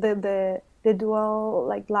 Or the duel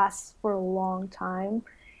like lasts for a long time,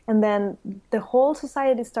 and then the whole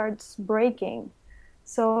society starts breaking.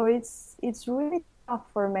 So it's really tough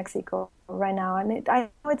for Mexico right now, and I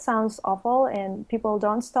know it sounds awful, and people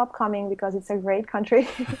don't stop coming because it's a great country.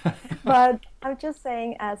 But I'm just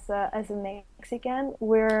saying, as a Mexican,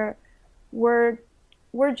 we're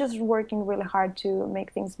we're just working really hard to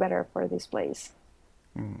make things better for this place.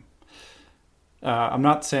 Mm. I'm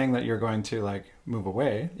not saying that you're going to like move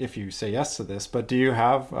away if you say yes to this, but do you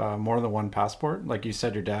have more than one passport? Like you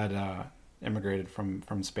said, your dad immigrated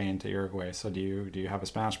from Spain to Uruguay. So do you have a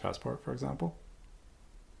Spanish passport, for example?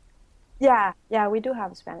 Yeah, yeah, we do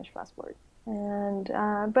have a Spanish passport, and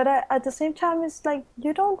but at the same time, it's like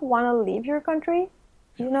you don't want to leave your country.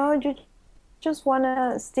 You just want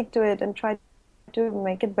to stick to it and try to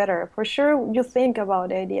make it better. For sure, you think about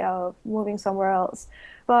the idea of moving somewhere else,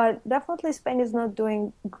 but definitely Spain is not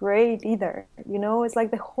doing great either. It's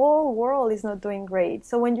like the whole world is not doing great.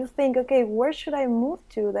 So when you think, okay, where should I move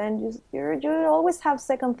to? Then you always have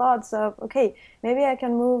second thoughts of, okay, maybe I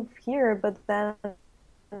can move here, but then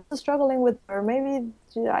struggling with, or maybe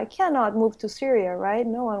I cannot move to Syria, right?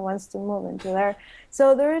 No one wants to move into there.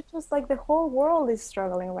 So there's just like the whole world is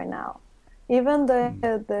struggling right now. Even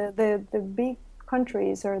Mm. the big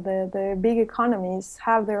countries or the big economies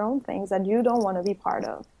have their own things that you don't want to be part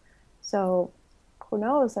of. So who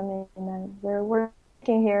knows? I mean, we're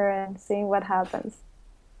working here and seeing what happens.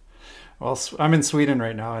 Well, I'm in Sweden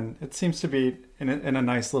right now, and it seems to be in a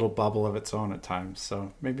nice little bubble of its own at times.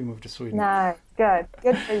 So maybe move to Sweden. Nice, good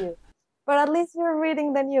for you. But at least you're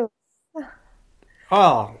reading the news.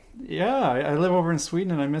 Oh, yeah, I live over in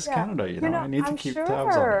Sweden and I miss Yeah, Canada, I need to I'm keep tabs on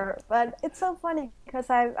it. sure, but it's so funny because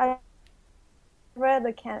I read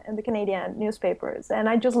the Canadian newspapers, and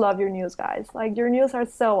I just love your news, guys. Like your news are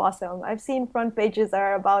so awesome. I've seen front pages that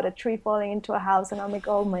are about a tree falling into a house, and I'm like,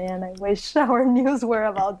 oh man, I wish our news were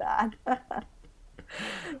about that.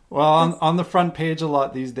 Well, on, It's on the front page a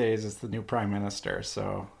lot these days is the new prime minister,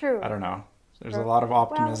 so I true. don't know. There's a True. lot of Well,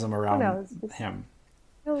 optimism who around knows? him.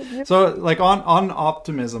 You So, like on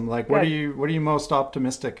optimism, like good. what are you most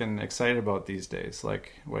optimistic and excited about these days?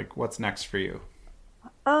 Like what's next for you?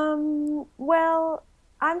 Well,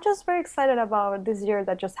 I'm just very excited about this year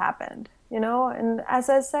that just happened, and as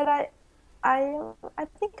I said, I, I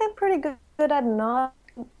think I'm pretty good at not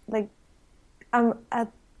like I'm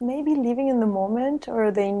at maybe living in the moment or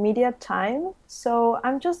the immediate time. So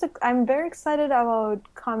I'm very excited about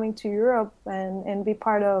coming to Europe and be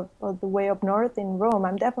part of the way up north in Rome.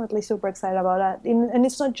 I'm definitely super excited about that. And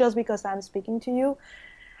it's not just because I'm speaking to you.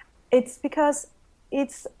 It's because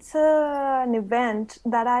it's an event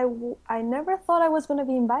that I never thought I was going to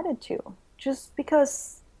be invited to. Just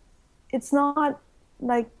because it's not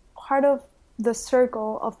like part of the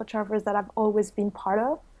circle of photographers that I've always been part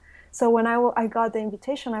of. So when I got the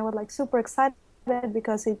invitation, I was like super excited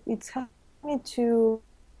because it's helped me to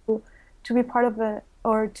be part of a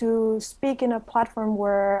or to speak in a platform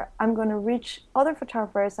where I'm going to reach other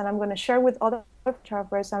photographers and I'm going to share with other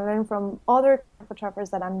photographers and learn from other photographers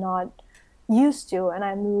that I'm not used to, and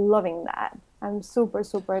I'm loving that. I'm super,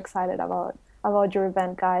 super excited about your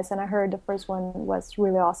event, guys. And I heard the first one was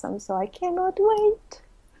really awesome, so I cannot wait.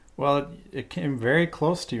 Well, it came very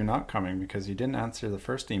close to you not coming because you didn't answer the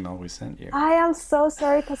first email we sent you. I am so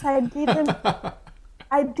sorry because I didn't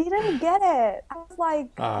get it. I was like,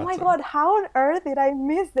 oh my It's God, how on earth did I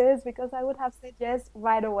miss this? Because I would have said yes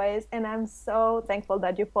right away. And I'm so thankful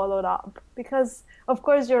that you followed up. Because of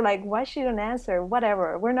course you're like, why she didn't answer?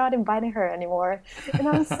 Whatever. We're not inviting her anymore. And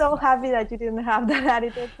I'm so happy that you didn't have that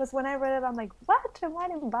attitude. Because when I read it, I'm like, what? Am I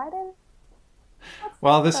invited? That's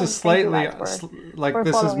Well, this is awesome. Thank you slightly guys like for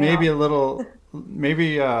this is following maybe up. a little,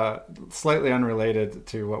 maybe slightly unrelated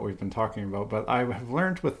to what we've been talking about, but I have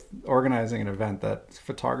learned with organizing an event that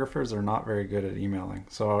photographers are not very good at emailing.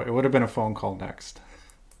 So it would have been a phone call next.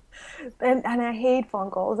 And I hate phone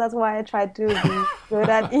calls. That's why I try to be good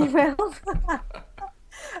at emails.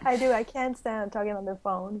 I do. I can't stand talking on the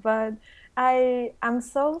phone, but I'm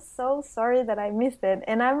so so sorry that I missed it.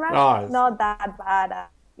 And I'm actually Oh, not that bad at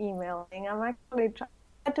emailing. I'm actually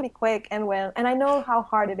trying to be quick and I know how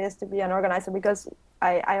hard it is to be an organizer because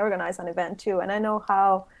I organize an event too, and I know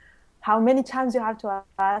how many times you have to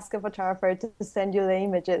ask a photographer to send you the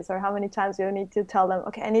images, or how many times you need to tell them,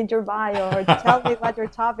 okay, I need your bio, or tell me what your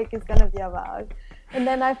topic is going to be about. And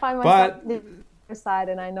then I find myself but on the other side,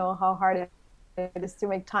 and I know how hard it is to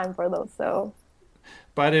make time for those. So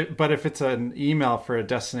but if it's an email for a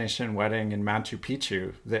destination wedding in Machu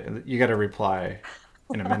Picchu, you got to reply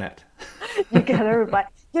in a minute. you get a reply.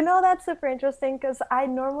 That's super interesting because I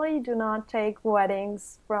normally do not take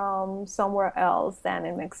weddings from somewhere else than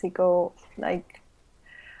in Mexico. Like,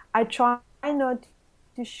 I try not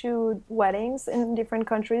to shoot weddings in different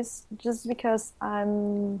countries just because I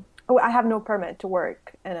have no permit to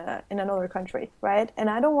work in another country, right? And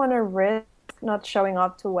I don't want to risk not showing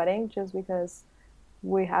up to a wedding just because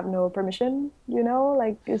we have no permission,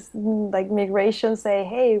 like it's like migration say,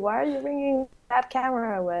 hey, why are you bringing that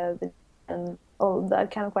camera with, and all that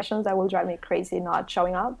kind of questions that will drive me crazy not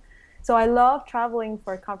showing up. So I love traveling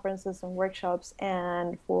for conferences and workshops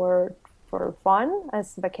and for fun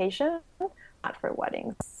as vacation, not for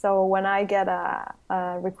weddings. So when I get a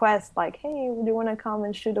request like, hey, would you want to come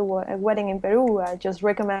and shoot a wedding in Peru, I just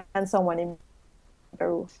recommend someone in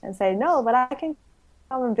Peru and say no, but I can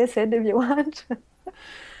come and visit if you want.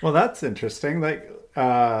 Well, that's interesting.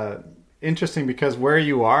 Interesting because where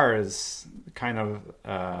you are is kind of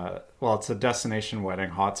well, it's a destination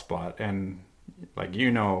wedding hotspot, and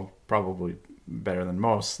probably better than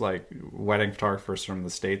most, like wedding photographers from the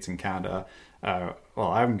States and Canada.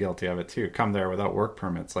 Well, I'm guilty of it too. Come there without work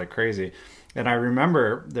permits like crazy. And I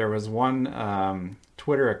remember there was one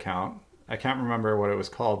Twitter account. I can't remember what it was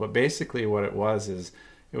called, but basically what it was is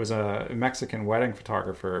it was a Mexican wedding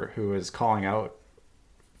photographer who was calling out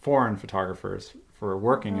foreign photographers for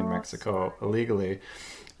working in Oh, Mexico sorry. illegally.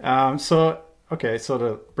 Okay, so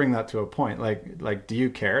to bring that to a point, do you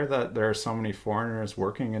care that there are so many foreigners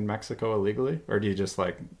working in Mexico illegally, or do you just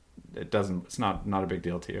like it's not a big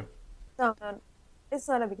deal to you? No, no, it's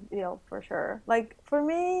not a big deal for sure. Like for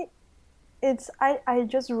me, I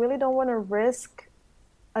just really don't want to risk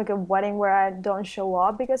like a wedding where I don't show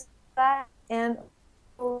up because of that, and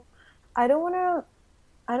I don't want to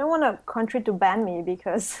I don't want a country to ban me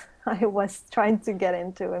because I was trying to get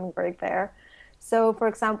into and work there. So, for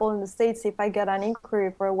example, in the States, if I get an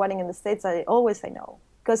inquiry for a wedding in the States, I always say no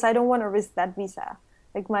because I don't want to risk that visa.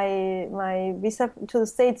 Like my visa to the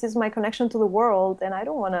States is my connection to the world, and I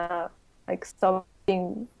don't want to like stop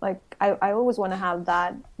being like I always want to have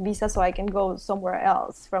that visa so I can go somewhere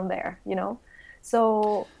else from there.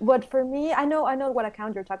 So, but for me, I know what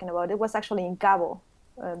account you're talking about. It was actually in Cabo.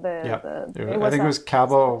 Yeah, It I was think it a was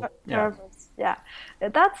Cabo. Yeah, yeah.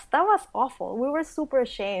 That was awful. We were super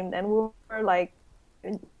ashamed, and we were like,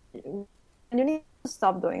 you need to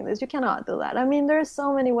stop doing this. You cannot do that. I mean, there's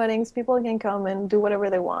so many weddings. People can come and do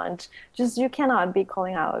whatever they want. Just you cannot be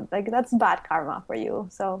calling out. Like that's bad karma for you.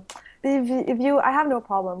 So I have no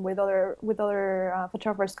problem with other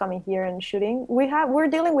photographers coming here and shooting. We're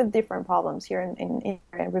dealing with different problems here in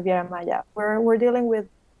Riviera Maya. We're dealing with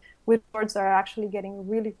boards that are actually getting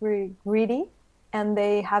really, really greedy, and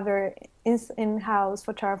they have their in-house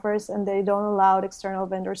photographers, and they don't allow external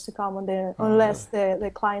vendors to come on there oh, really? unless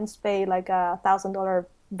the clients pay like $1,000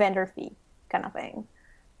 vendor fee kind of thing.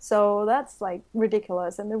 So that's like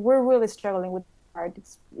ridiculous, and we're really struggling with art.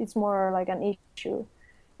 It's more like an issue.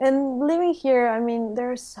 And living here, I mean,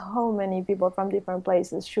 there's so many people from different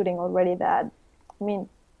places shooting already that, I mean,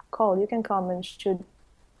 Cole, you can come and shoot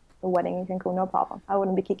a wedding in Cancun, no problem. I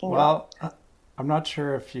wouldn't be kicking you out. Well, I'm not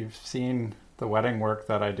sure if you've seen the wedding work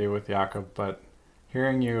that I do with Jakob, but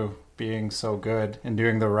hearing you being so good and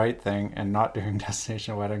doing the right thing and not doing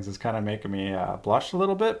destination weddings is kind of making me blush a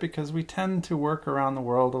little bit, because we tend to work around the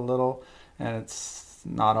world a little and it's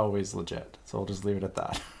not always legit. So we'll just leave it at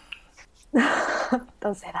that.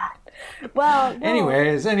 Don't say that. Well, no.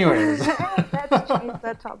 Anyways. Let's change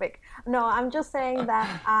that topic. No, I'm just saying that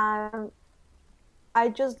I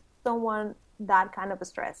just don't want that kind of a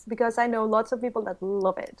stress, because I know lots of people that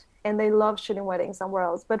love it and they love shooting weddings somewhere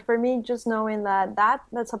else. But for me, just knowing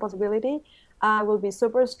that's a possibility, I will be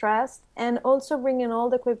super stressed. And also bringing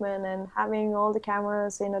all the equipment and having all the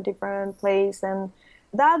cameras in a different place, and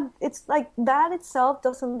that it's like that itself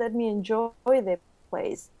doesn't let me enjoy the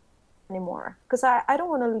place anymore, because I don't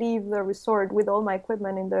want to leave the resort with all my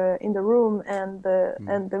equipment in the room and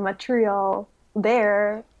the material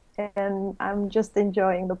there, and I'm just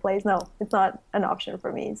enjoying the place. No, it's not an option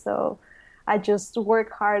for me. So I just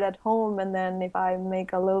work hard at home, and then if I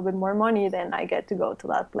make a little bit more money, then I get to go to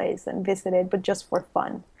that place and visit it, but just for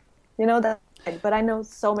fun. That. But I know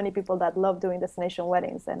so many people that love doing destination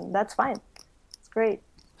weddings, and that's fine. It's great.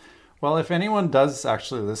 Well, if anyone does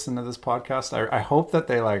actually listen to this podcast, I hope that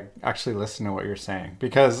they actually listen to what you're saying,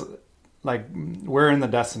 because we're in the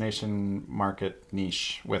destination market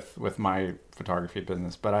niche with my photography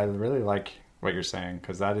business, but I really like what you're saying,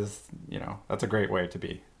 because that is, that's a great way to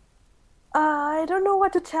be. I don't know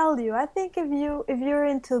what to tell you. I think if you're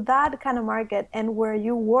into that kind of market and where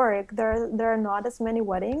you work, there are not as many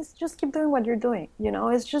weddings. Just keep doing what you're doing.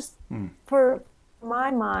 It's just for my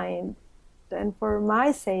mind and for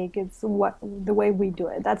my sake, it's the way we do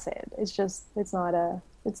it. That's it. It's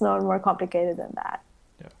not more complicated than that.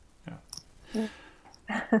 Yeah.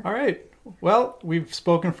 All right. Well, we've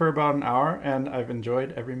spoken for about an hour, and I've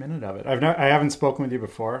enjoyed every minute of it. I haven't spoken with you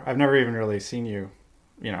before. I've never even really seen you,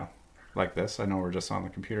 like this. I know we're just on the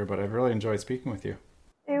computer, but I've really enjoyed speaking with you.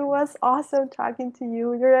 It was awesome talking to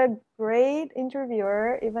you. You're a great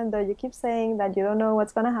interviewer, even though you keep saying that you don't know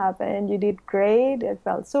what's going to happen. You did great. It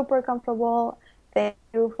felt super comfortable. Thank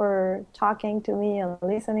you for talking to me and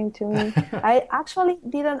listening to me. I actually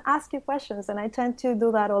didn't ask you questions, and I tend to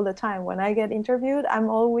do that all the time. When I get interviewed, I'm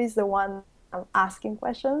always the one asking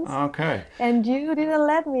questions. Okay. And you didn't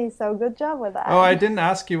let me, so good job with that. Oh, I didn't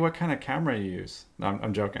ask you what kind of camera you use. No,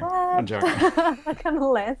 I'm joking. What? I'm joking. What kind of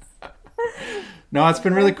lens? No, it's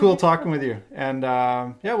been really cool talking with you. And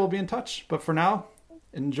yeah, we'll be in touch. But for now,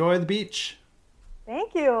 enjoy the beach.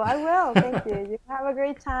 Thank you. I will. Thank you. You have a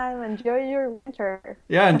great time. Enjoy your winter.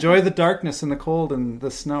 Yeah, enjoy the darkness and the cold and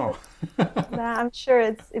the snow. I'm sure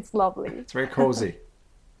it's lovely. It's very cozy.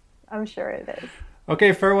 I'm sure it is.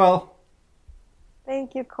 Okay, farewell.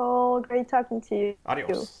 Thank you, Cole. Great talking to you.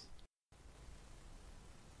 Adios.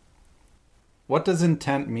 What does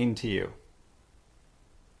intent mean to you?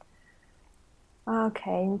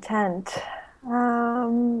 Okay, intent.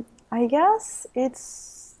 I guess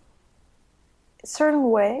it's a certain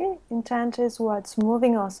way. Intent is what's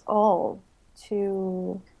moving us all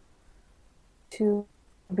to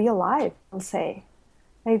be alive, I'll say.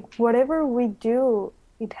 Like whatever we do,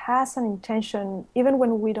 it has an intention, even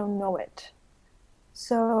when we don't know it.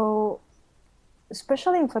 So,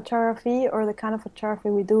 especially in photography or the kind of photography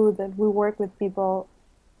we do, that we work with people,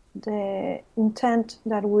 the intent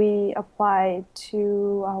that we apply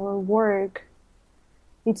to our work,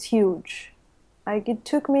 it's huge. Like it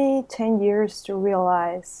took me 10 years to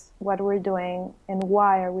realize what we're doing and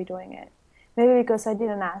why are we doing it. Maybe because I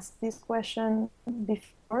didn't ask this question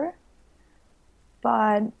before,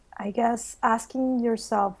 but I guess asking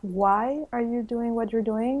yourself why are you doing what you're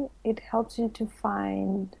doing, it helps you to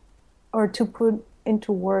find or to put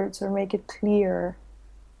into words or make it clear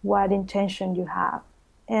what intention you have.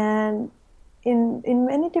 And in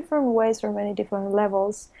many different ways or many different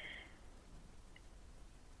levels,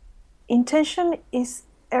 intention is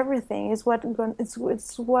everything. It's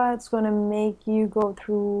what's going to make you go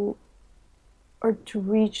through or to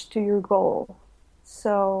reach to your goal.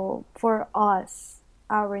 So for us,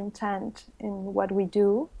 our intent in what we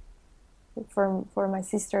do, for my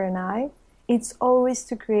sister and I, it's always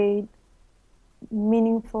to create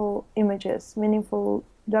meaningful images, meaningful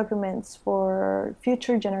documents for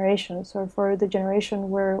future generations or for the generation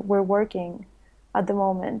we're working at the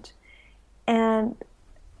moment. And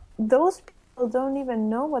those people don't even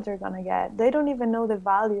know what they're going to get. They don't even know the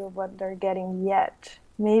value of what they're getting yet.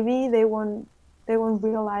 Maybe they won't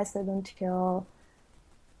realize it until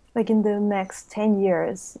like in the next 10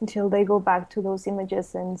 years, until they go back to those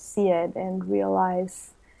images and see it and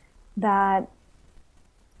realize that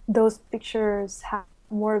those pictures have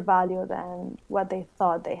more value than what they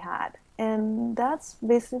thought they had. And that's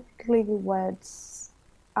basically what's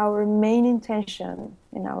our main intention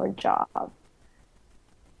in our job.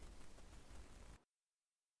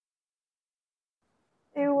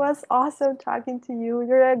 It was awesome talking to you.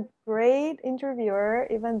 You're a great interviewer,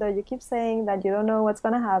 even though you keep saying that you don't know what's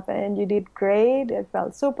going to happen. You did great. It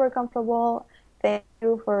felt super comfortable. Thank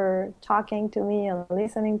you for talking to me and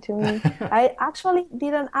listening to me. I actually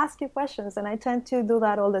didn't ask you questions, and I tend to do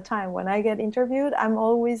that all the time. When I get interviewed, I'm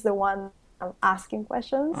always the one asking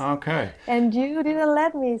questions. Okay. And you didn't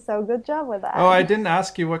let me, so good job with that. Oh, I didn't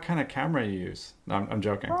ask you what kind of camera you use. No, I'm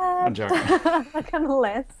joking. What? I'm joking. What kind of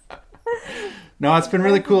lens? No, it's been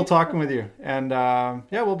really cool talking with you. And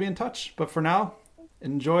yeah, we'll be in touch. But for now,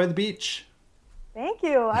 enjoy the beach. Thank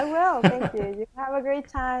you. I will. Thank you. You have a great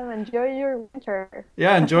time. Enjoy your winter.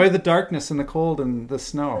 Yeah, enjoy the darkness and the cold and the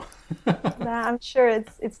snow. I'm sure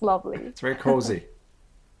it's lovely. It's very cozy.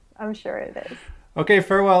 I'm sure it is. Okay,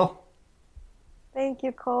 farewell. Thank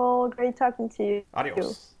you, Cole. Great talking to you.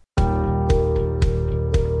 Adios.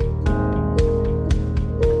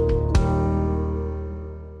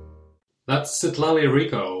 That's Citlalli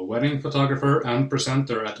Rico, wedding photographer and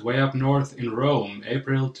presenter at Way Up North in Rome,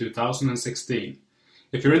 April 2016.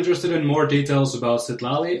 If you're interested in more details about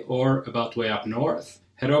Citlalli or about Way Up North,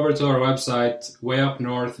 head over to our website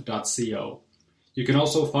wayupnorth.co. You can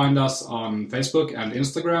also find us on Facebook and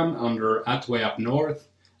Instagram under @WayUpNorth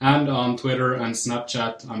and on Twitter and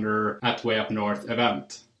Snapchat under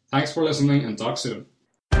 @WayUpNorthEvent. Thanks for listening and talk soon.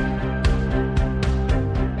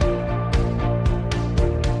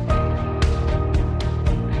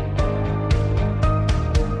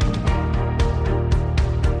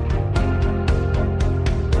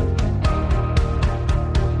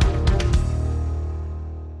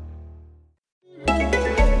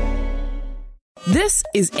 This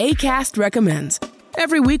is Acast Recommends.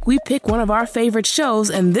 Every week we pick one of our favorite shows,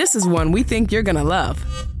 and this is one we think you're gonna love.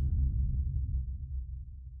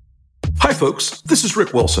 Hi, folks. This is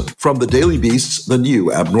Rick Wilson from The Daily Beast's The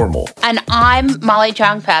New Abnormal. And I'm Molly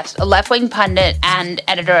Jong-Fast, a left-wing pundit and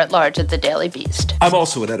editor-at-large at The Daily Beast. I'm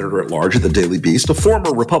also an editor-at-large at The Daily Beast, a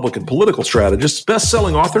former Republican political strategist,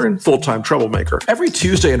 best-selling author, and full-time troublemaker. Every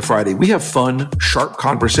Tuesday and Friday, we have fun, sharp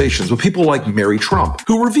conversations with people like Mary Trump,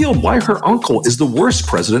 who revealed why her uncle is the worst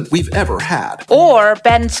president we've ever had. Or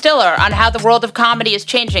Ben Stiller on how the world of comedy is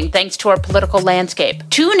changing thanks to our political landscape.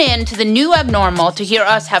 Tune in to The New Abnormal to hear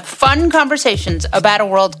us have fun conversations about a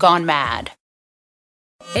world gone mad.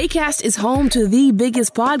 Acast is home to the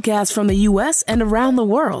biggest podcasts from the U.S. and around the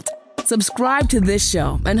world. Subscribe to this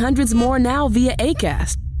show and hundreds more now via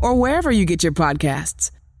Acast or wherever you get your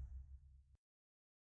podcasts.